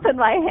like pumping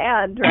my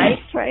hand, right,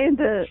 trying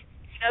to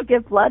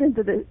give blood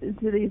into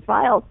these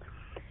vials.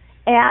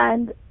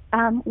 And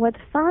what's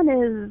fun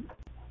is,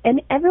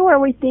 and everywhere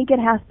we think it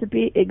has to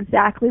be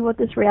exactly what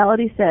this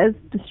reality says,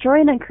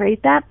 destroy and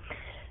uncreate that.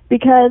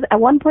 Because at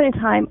one point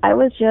in time, I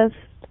was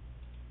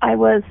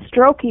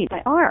stroking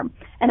my arm,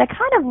 and it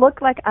kind of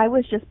looked like I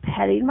was just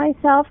petting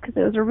myself because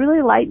it was a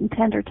really light and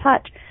tender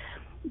touch.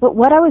 But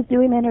what I was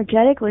doing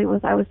energetically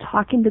was I was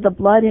talking to the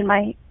blood in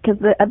my, because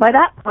by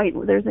that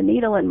point there's a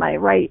needle in my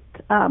right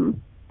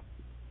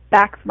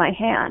back of my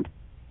hand,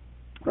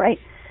 right?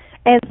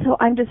 And so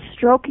I'm just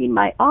stroking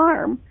my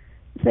arm,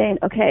 saying,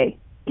 okay,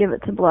 give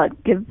it to blood,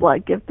 give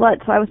blood, give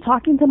blood. So I was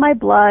talking to my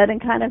blood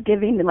and kind of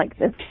giving like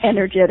this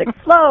energetic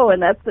flow,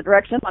 and that's the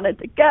direction I wanted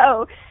to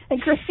go.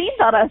 And Christine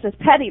thought I was just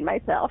petting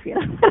myself, you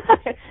know.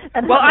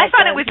 Well, I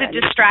thought it was a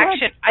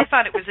distraction. I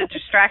thought it was a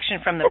distraction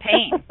from the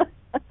pain.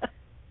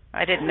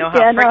 I didn't know how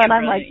freaking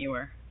brilliant you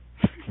were.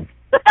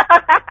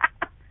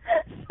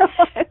 So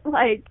I'm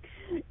like,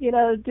 you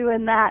know,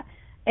 doing that.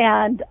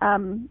 And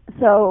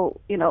so,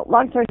 you know,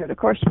 long story short, of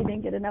course, she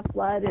didn't get enough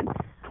blood, and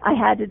I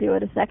had to do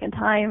it a second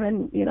time,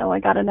 and, you know, I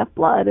got enough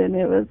blood, and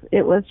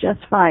it was just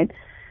fine.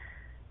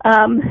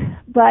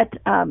 But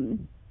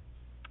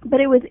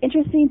it was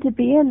interesting to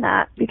be in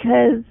that,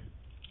 because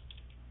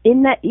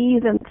in that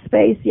ease and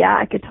space, yeah,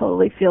 I could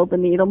totally feel the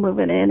needle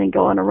moving in and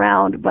going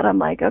around, but I'm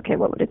like, okay,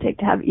 what would it take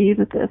to have ease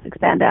with this,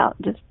 expand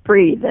out, just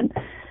breathe, and,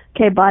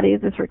 okay, body,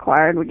 is this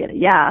required? We get it,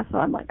 yeah, so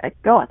I'm like, I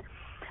go on.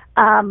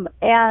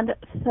 And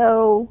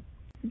so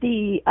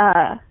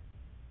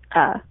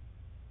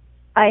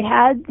I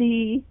had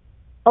the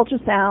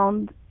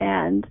ultrasound,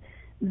 and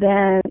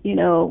then, you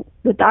know,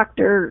 the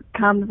doctor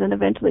comes and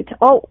eventually,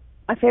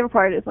 my favorite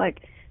part is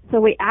like, so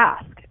we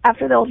ask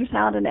after the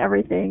ultrasound and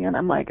everything, and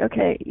I'm like,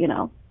 okay, you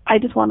know, I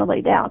just want to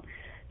lay down.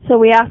 So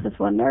we asked this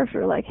one nurse,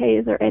 we're like, hey,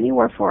 is there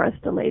anywhere for us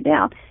to lay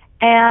down?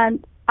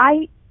 And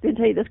I didn't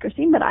tell you this,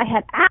 Christine, but I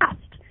had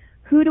asked,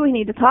 who do we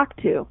need to talk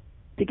to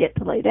get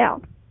to lay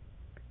down?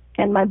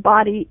 And my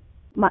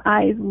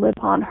eyes lit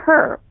upon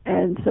her,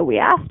 and so we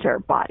asked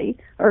her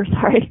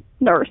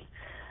nurse,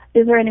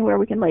 is there anywhere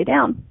we can lay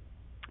down?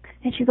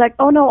 And she's like,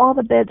 oh no, all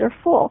the beds are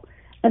full.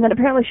 And then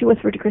apparently she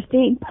whispered to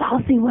Christine, but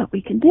I'll see what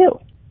we can do.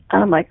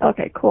 And I'm like,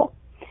 okay, cool.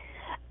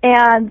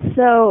 And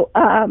so,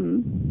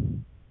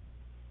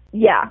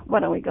 yeah, why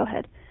don't we go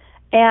ahead?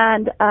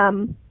 And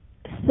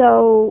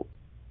so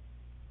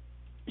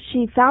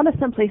she found us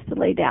someplace to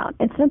lay down.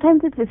 And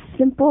sometimes it's as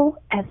simple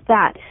as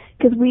that,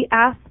 because we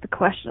asked the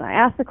question. I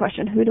asked the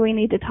question, who do we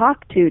need to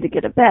talk to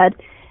get a bed?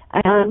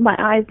 And my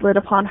eyes lit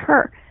upon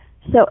her.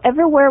 So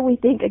everywhere we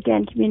think,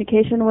 again,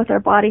 communication with our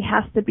body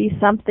has to be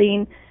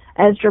something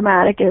as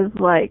dramatic as,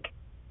 like,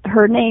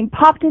 her name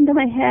popped into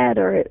my head,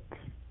 or it's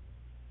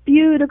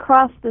spewed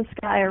across the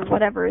sky, or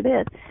whatever it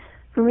is.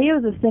 For me, it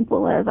was as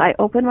simple as I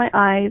opened my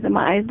eyes, and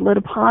my eyes lit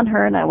upon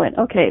her, and I went,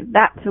 okay,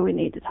 that's who we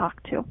need to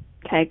talk to.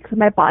 Okay, because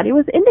my body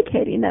was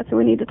indicating that's who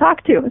we need to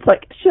talk to. It's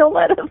like, she'll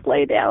let us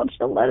lay down.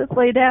 She'll let us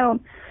lay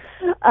down.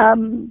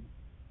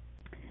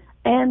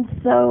 And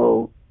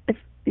so,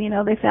 you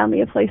know, they found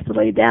me a place to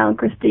lay down.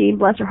 Christine,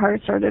 bless her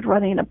heart, started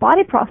running a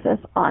body process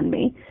on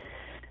me.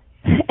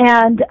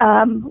 And,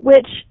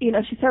 which, you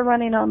know, she started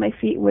running on my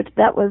feet, which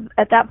that was,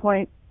 at that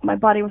point, my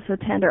body was so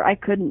tender, I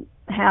couldn't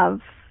have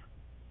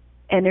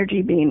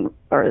energy being,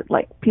 or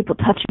like people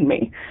touching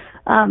me.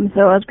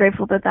 So I was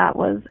grateful that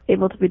was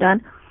able to be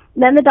done.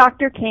 Then the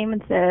doctor came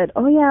and said,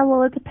 oh yeah,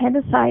 well, it's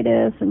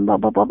appendicitis and blah,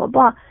 blah, blah, blah,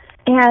 blah.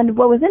 And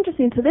what was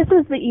interesting, so this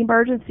is the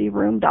emergency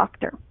room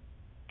doctor.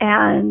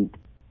 And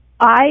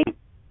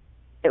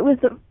it was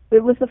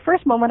the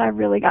first moment I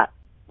really got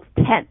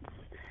tense,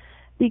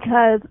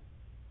 because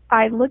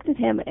I looked at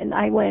him and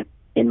I went,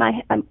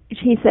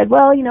 he said,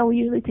 well, you know, we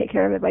usually take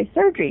care of it by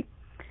surgery.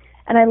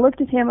 And I looked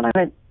at him and I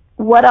went,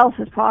 what else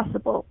is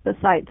possible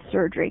besides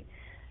surgery?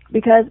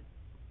 Because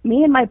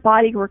me and my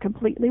body were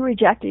completely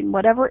rejecting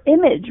whatever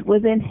image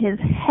was in his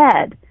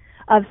head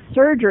of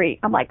surgery.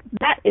 I'm like,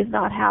 that is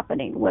not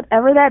happening,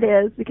 whatever that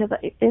is, because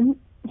in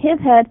his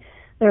head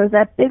there was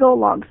that big old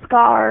long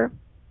scar,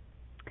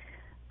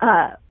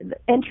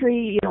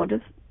 entry, you know,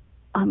 just,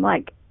 I'm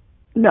like,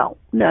 no.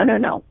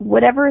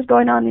 Whatever is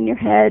going on in your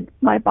head,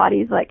 my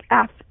body's like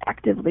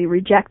actively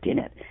rejecting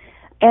it.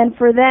 And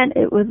for then,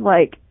 it was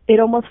like,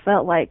 it almost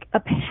felt like a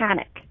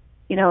panic.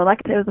 You know, like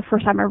I said, it was the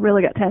first time I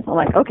really got tense. I'm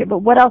like, okay, but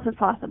what else is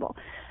possible?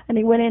 And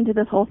he went into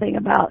this whole thing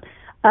about,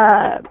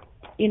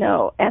 you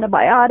know,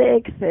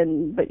 antibiotics,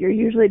 but you're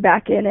usually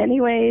back in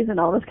anyways, and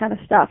all this kind of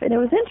stuff. And it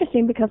was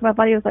interesting because my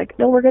body was like,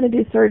 no, we're going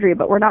to do surgery,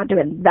 but we're not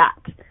doing that.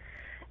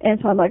 And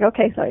so I'm like,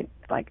 okay,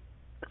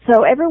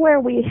 so everywhere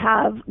we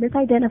have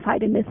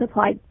misidentified and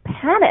misapplied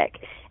panic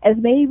as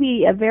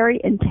maybe a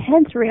very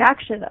intense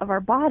reaction of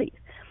our bodies.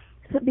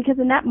 So, because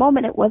in that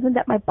moment, it wasn't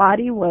that my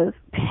body was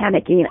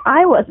panicking.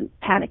 I wasn't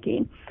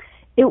panicking.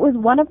 It was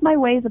one of my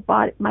ways of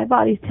my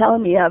body's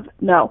telling me of,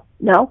 no,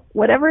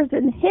 whatever's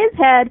in his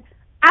head,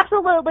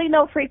 absolutely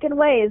no freaking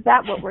way is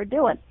that what we're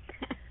doing.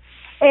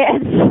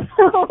 And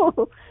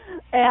so,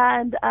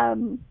 and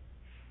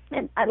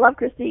I love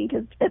Christine,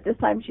 because at this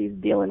time she's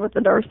dealing with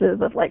the nurses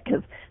of, like,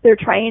 because they're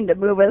trying to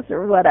move us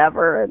or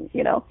whatever, and,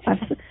 you know,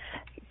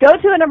 go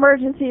to an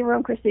emergency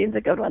room. Christine's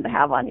a good one to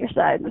have on your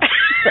side.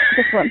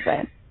 Just one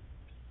thing.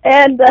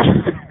 And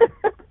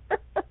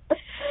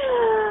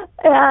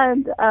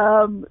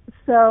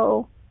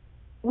so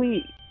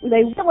they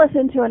wheel us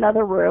into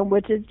another room,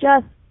 which is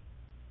just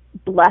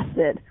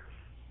blessed,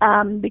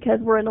 because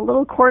we're in a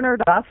little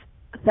cornered off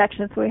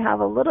section, so we have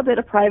a little bit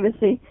of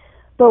privacy.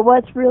 But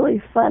what's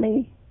really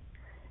funny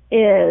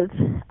is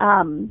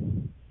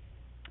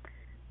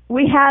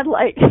we had,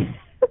 like,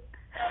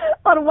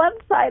 on one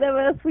side of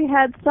us, we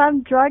had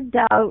some drugged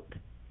out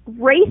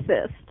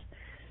racist,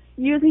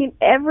 using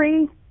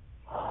every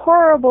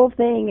horrible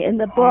thing in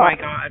the book. Oh my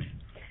God.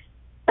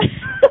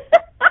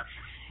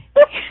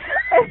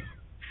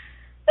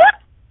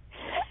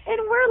 And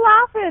we're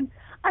laughing.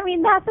 I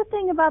mean, that's the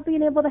thing about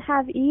being able to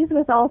have ease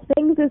with all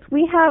things is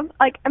we have,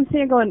 like, I'm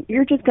sitting going,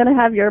 you're just going to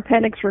have your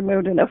appendix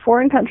removed in a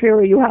foreign country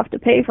where you have to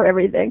pay for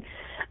everything.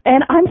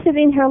 And I'm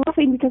sitting here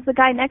laughing because the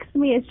guy next to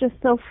me is just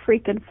so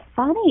freaking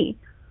funny.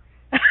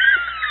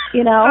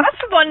 You know? That's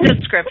one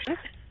description.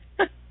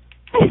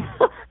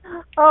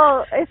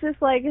 Oh,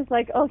 it's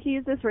like, oh,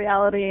 he's this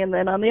reality, and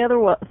then on the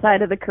other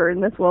side of the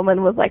curtain, this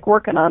woman was like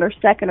working on her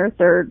second or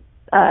third,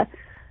 what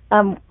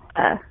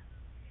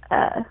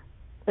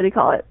do you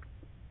call it?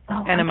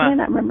 Oh, Enema. I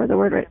cannot remember the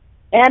word right.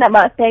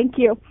 Enema, thank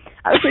you.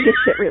 I was thinking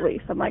shit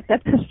release. I'm like,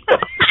 that's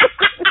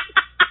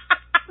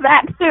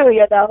that too,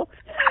 you know.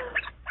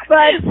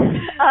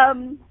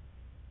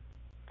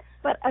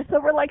 But so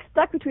we're like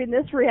stuck between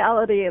this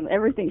reality and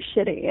everything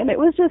shitty, and it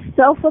was just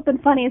so flippin'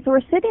 funny. And so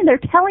we're sitting there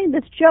telling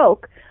this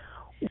joke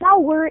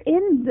while we're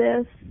in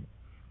this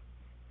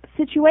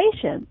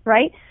situation,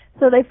 right?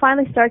 So they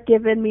finally start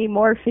giving me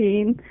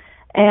morphine,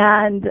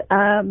 and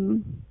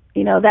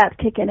you know, that's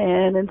kicking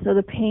in, and so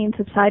the pain's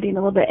subsiding a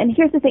little bit. And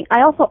here's the thing: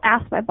 I also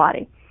asked my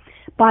body,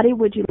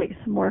 would you like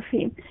some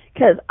morphine?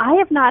 Because I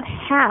have not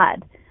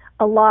had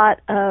a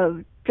lot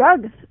of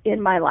drugs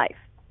in my life,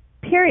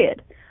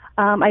 period.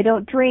 I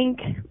don't drink.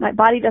 My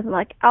body doesn't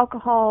like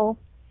alcohol.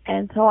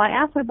 And so I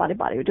asked my body,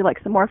 would you like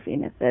some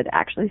morphine? It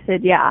actually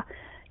said, yeah.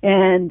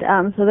 And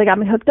so they got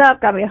me hooked up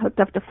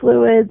to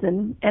fluids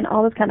and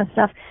all this kind of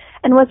stuff.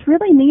 And what's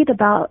really neat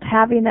about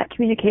having that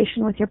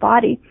communication with your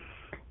body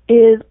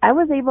is I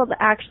was able to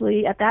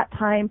actually, at that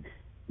time,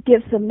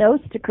 give some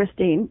notes to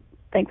Christine.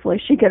 Thankfully,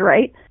 she could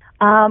write,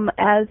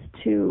 as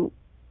to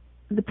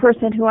the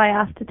person who I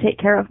asked to take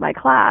care of my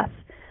class,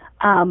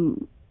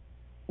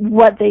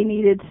 what they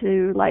needed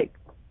to, like,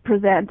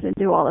 present and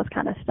do all this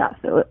kind of stuff.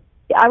 So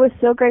I was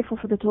so grateful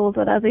for the tools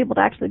that I was able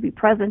to actually be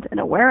present and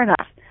aware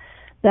enough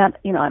that,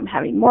 you know, I'm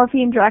having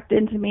morphine injected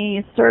into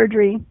me,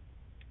 surgery,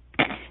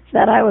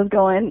 that I was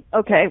going,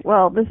 okay,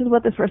 well, this is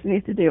what this person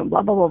needs to do, and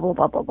blah, blah, blah, blah,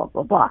 blah, blah, blah,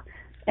 blah, blah.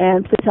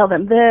 And to tell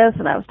them this,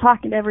 and I was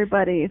talking to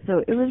everybody.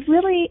 So it was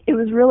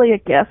really a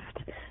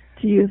gift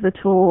to use the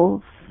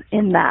tools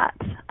in that.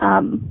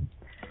 And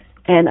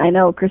I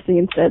know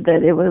Christine said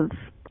that it was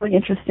really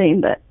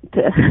interesting that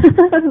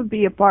to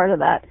be a part of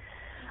that,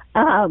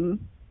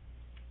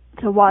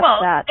 to watch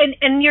that.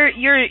 And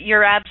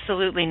you're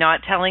absolutely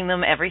not telling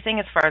them everything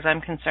as far as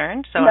I'm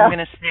concerned. So no. I'm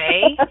going to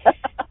say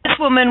this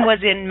woman was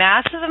in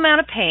massive amount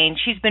of pain.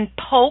 She's been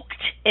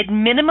poked a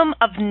minimum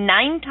of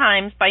 9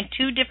 times by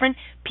 2 different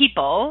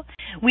people.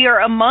 We are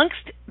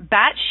amongst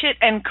batshit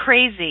and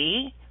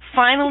crazy.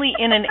 Finally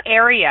in an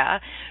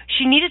area.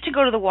 She needed to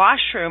go to the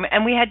washroom,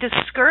 and we had to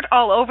skirt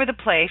all over the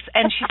place,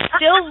 and she's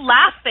still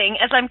laughing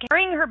as I'm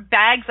carrying her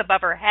bags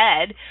above her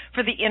head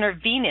for the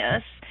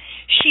intravenous.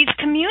 She's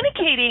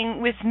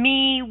communicating with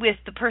me, with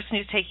the person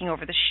who's taking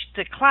over the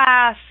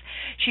class.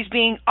 She's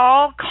being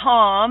all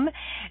calm.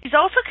 She's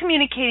also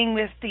communicating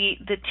with the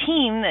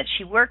team that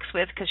she works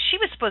with, because she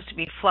was supposed to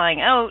be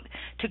flying out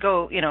to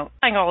go, you know,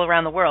 flying all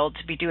around the world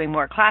to be doing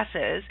more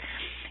classes.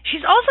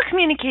 She's also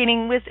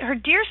communicating with her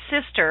dear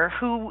sister,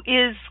 who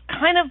is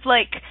kind of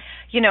like,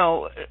 you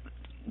know,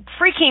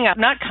 freaking out.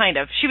 Not kind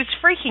of. She was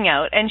freaking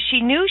out, and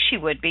she knew she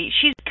would be.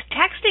 She's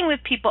texting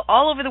with people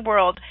all over the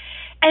world,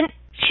 and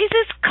she's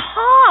as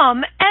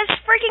calm as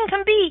freaking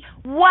can be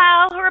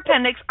while her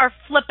appendix are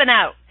flipping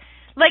out.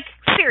 Like,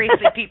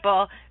 seriously,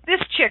 people, this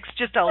chick's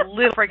just a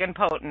little friggin'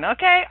 potent,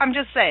 okay? I'm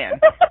just saying.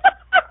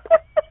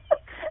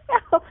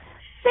 Oh,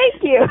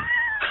 thank you.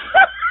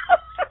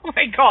 Oh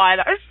my God!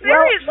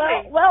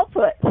 Seriously. Well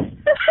put.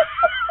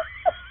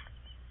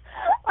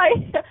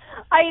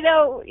 I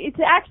know,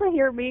 to actually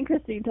hear me and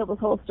Christine tell this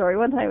whole story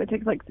one time,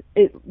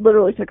 it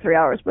literally took 3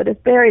 hours, but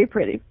it's very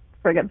pretty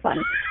friggin'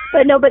 funny.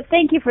 But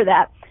thank you for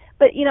that.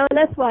 But you know,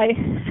 that's why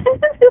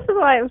this is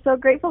why I'm so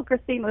grateful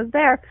Christine was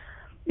there,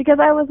 because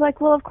I was like,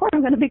 well, of course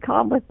I'm going to be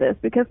calm with this,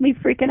 because me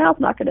freaking out's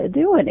not going to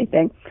do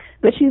anything.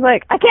 But she's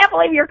like, I can't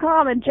believe you're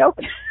calm and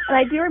joking. And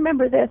I do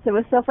remember this. It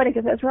was so funny,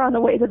 because as we're on the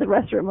way to the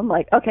restroom, I'm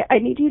like, okay, I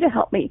need you to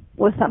help me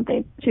with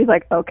something. She's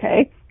like,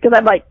 okay. Because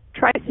I'm like,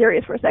 trying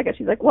serious for a second.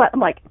 She's like, what? I'm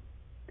like,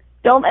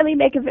 don't let me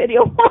make a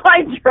video while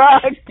I'm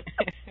drugged.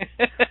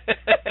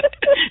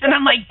 And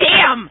I'm like,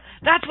 damn,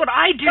 that's what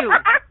I do.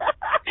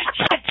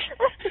 Shit.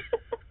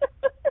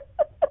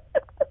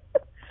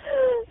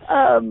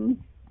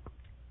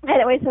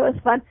 Anyway, so it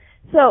was fun.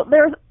 So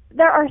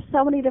there are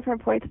so many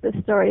different points to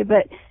this story,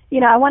 but you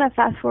know, I want to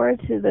fast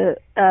forward to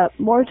the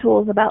more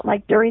tools about,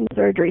 like, during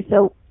surgery.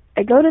 So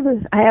I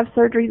have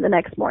surgery the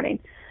next morning,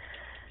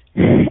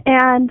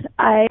 and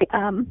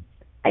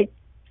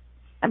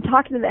I'm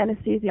talking to the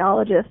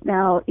anesthesiologist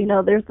now. You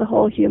know, there's the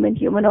whole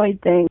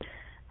humanoid thing,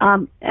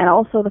 and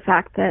also the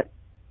fact that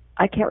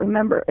I can't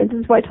remember. And this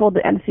is why I told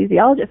the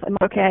anesthesiologist, I'm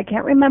okay, I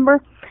can't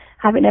remember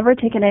having ever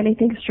taken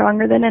anything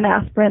stronger than an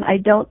aspirin. I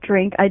don't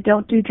drink. I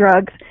don't do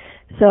drugs.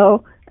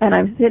 So, and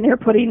I'm sitting here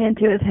putting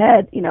into his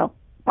head, you know,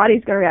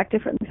 body's going to react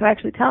differently. So I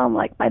actually tell him,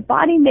 like, my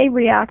body may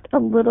react a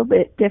little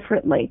bit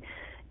differently.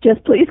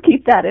 Just please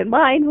keep that in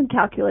mind when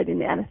calculating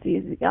the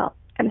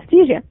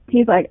anesthesia.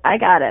 He's like, I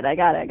got it.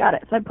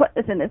 So I put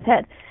this in his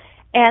head.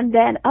 And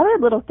then other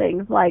little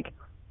things, like,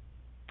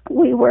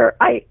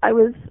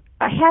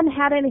 I hadn't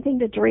had anything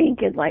to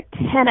drink in like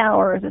 10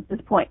 hours at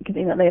this point, because,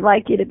 you know, they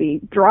like you to be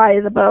dry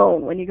as a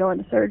bone when you go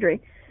into surgery.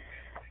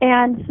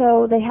 And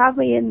so they have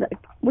me in the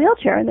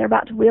wheelchair, and they're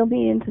about to wheel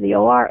me into the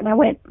OR. And I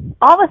went,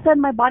 all of a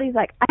sudden my body's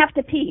like, I have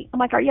to pee. I'm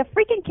like, are you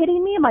freaking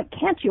kidding me? I'm like,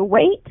 can't you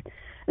wait?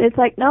 And it's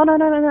like, no,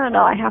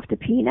 I have to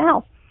pee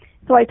now.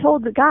 So I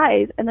told the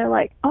guys, and they're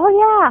like, oh,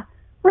 yeah,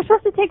 we're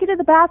supposed to take you to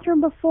the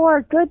bathroom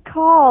before. Good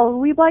call.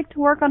 We'd like to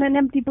work on an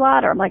empty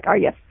bladder. I'm like, are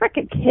you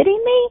freaking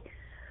kidding me?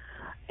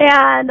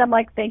 And I'm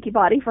like, thank you,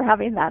 body, for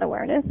having that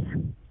awareness.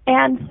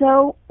 And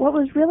so what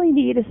was really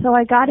neat is, so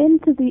I got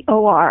into the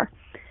OR,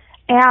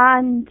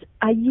 and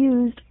I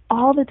used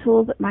all the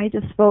tools at my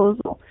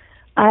disposal.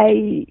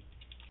 I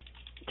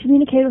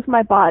communicated with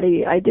my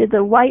body. I did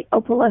the white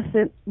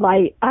opalescent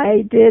light.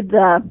 I did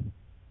the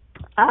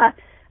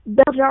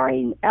bell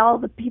jarring all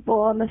the people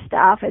on the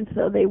staff, and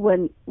so they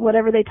wouldn't,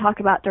 whatever they talk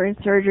about during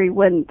surgery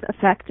wouldn't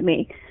affect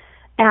me.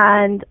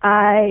 And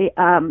I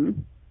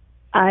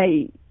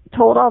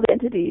told all the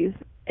entities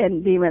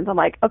and demons, I'm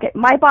like, okay,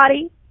 my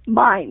body,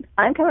 mine.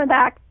 I'm coming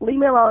back. Leave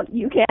me alone.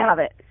 You can't have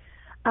it.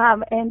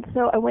 And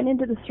so I went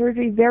into the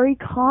surgery very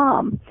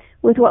calm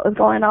with what was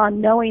going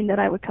on, knowing that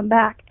I would come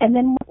back. And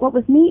then what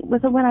was neat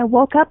was that when I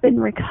woke up in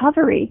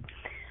recovery,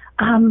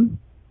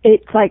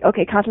 it's like,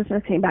 okay,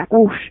 consciousness came back,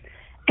 whoosh.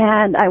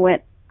 And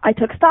I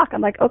took stock.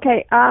 I'm like,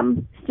 okay,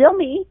 still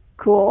me,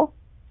 cool.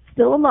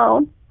 Still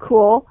alone,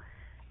 cool.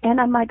 And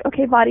I'm like,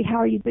 okay, body, how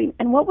are you doing?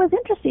 And what was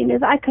interesting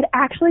is I could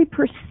actually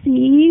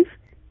perceive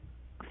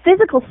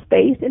physical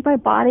space in my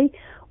body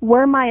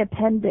where my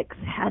appendix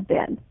had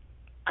been.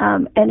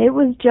 And it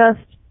was just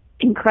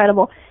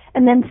incredible.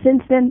 And then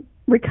since then,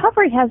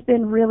 recovery has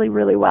been really,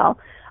 really well.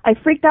 I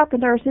freaked out the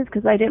nurses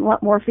because I didn't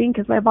want morphine,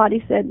 because my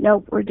body said,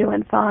 nope, we're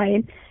doing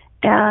fine.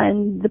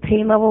 And the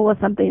pain level was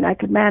something I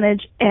could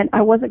manage, and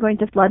I wasn't going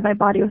to flood my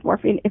body with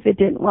morphine if it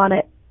didn't want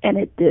it, and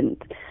it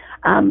didn't.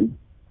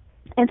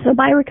 And so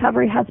my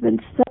recovery has been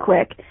so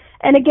quick.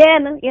 And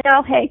again, you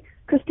know, hey,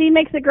 Christine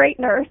makes a great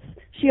nurse.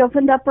 She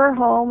opened up her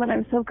home, and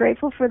I'm so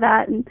grateful for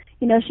that. And,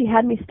 you know, she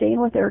had me staying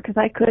with her because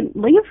I couldn't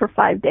leave for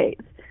 5 days.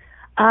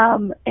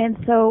 And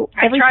so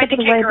every step of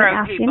the way I've been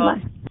asking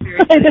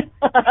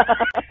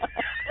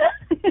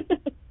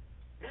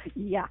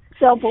yeah,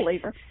 don't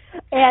believe her.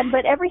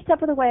 But every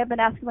step of the way I've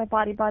been asking my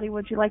body,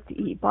 would you like to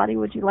eat? Body,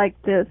 would you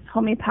like this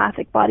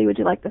homeopathic? Body, would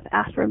you like this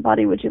aspirin?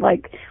 Body, would you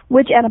like,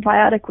 which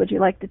antibiotic would you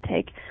like to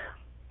take?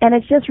 And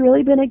it's just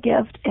really been a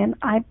gift, and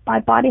my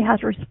body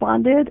has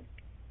responded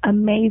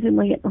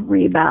amazingly at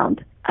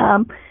rebound.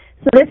 So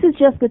this is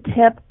just the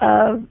tip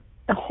of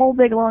a whole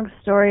big long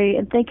story,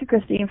 and thank you,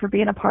 Christine, for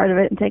being a part of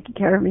it and taking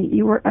care of me.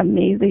 You were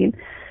amazing.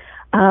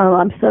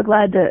 I'm so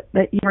glad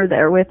that you were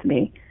there with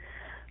me.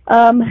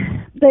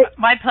 But,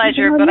 my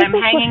pleasure, you know, but I'm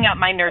hanging up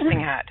my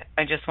nursing hat.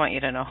 I just want you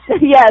to know.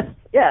 Yes.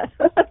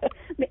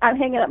 I'm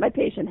hanging up my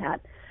patient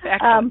hat.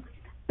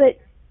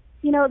 But,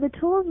 you know, the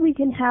tools we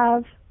can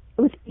have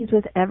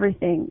with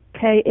everything,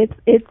 okay?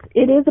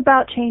 It is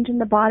about changing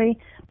the body,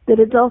 but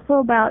it's also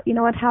about, you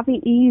know what,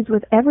 having ease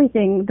with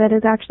everything that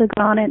is actually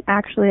going on and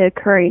actually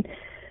occurring.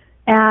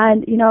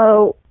 And, you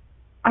know,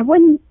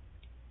 in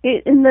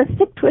the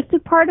sick,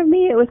 twisted part of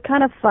me, it was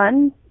kind of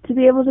fun to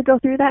be able to go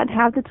through that and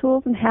have the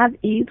tools and have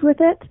ease with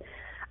it.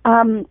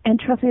 And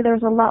trust me,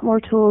 there's a lot more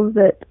tools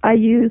that I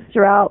use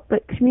throughout,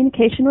 but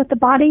communication with the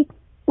body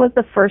was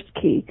the first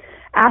key.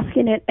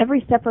 Asking it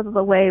every step of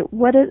the way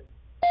what it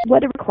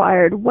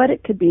required, what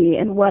it could be,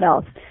 and what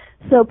else.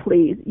 So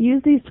please,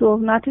 use these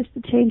tools not just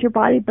to change your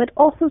body, but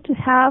also to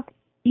have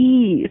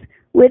ease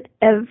with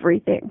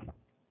everything.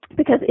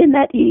 Because in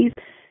that ease,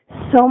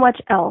 so much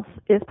else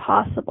is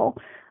possible.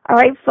 All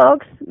right,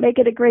 folks, make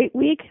it a great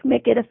week.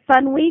 Make it a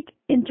fun week.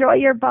 Enjoy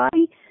your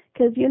body,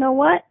 because you know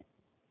what?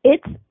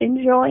 It's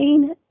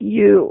enjoying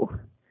you.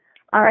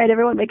 All right,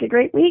 everyone, make a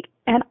great week,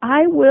 and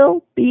I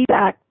will be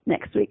back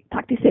next week.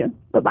 Talk to you soon.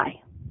 Bye-bye.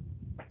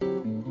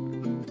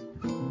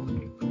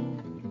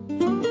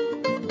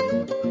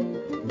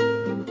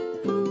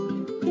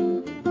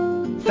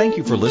 Thank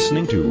you for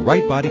listening to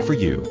Right Body for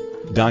You.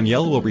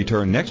 Danielle will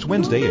return next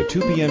Wednesday at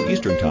 2 p.m.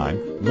 Eastern Time,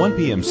 1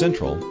 p.m.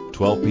 Central,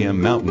 12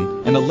 p.m.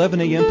 Mountain, and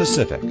 11 a.m.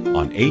 Pacific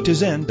on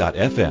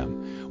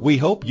A2Zen.fm. We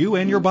hope you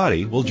and your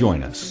body will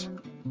join us.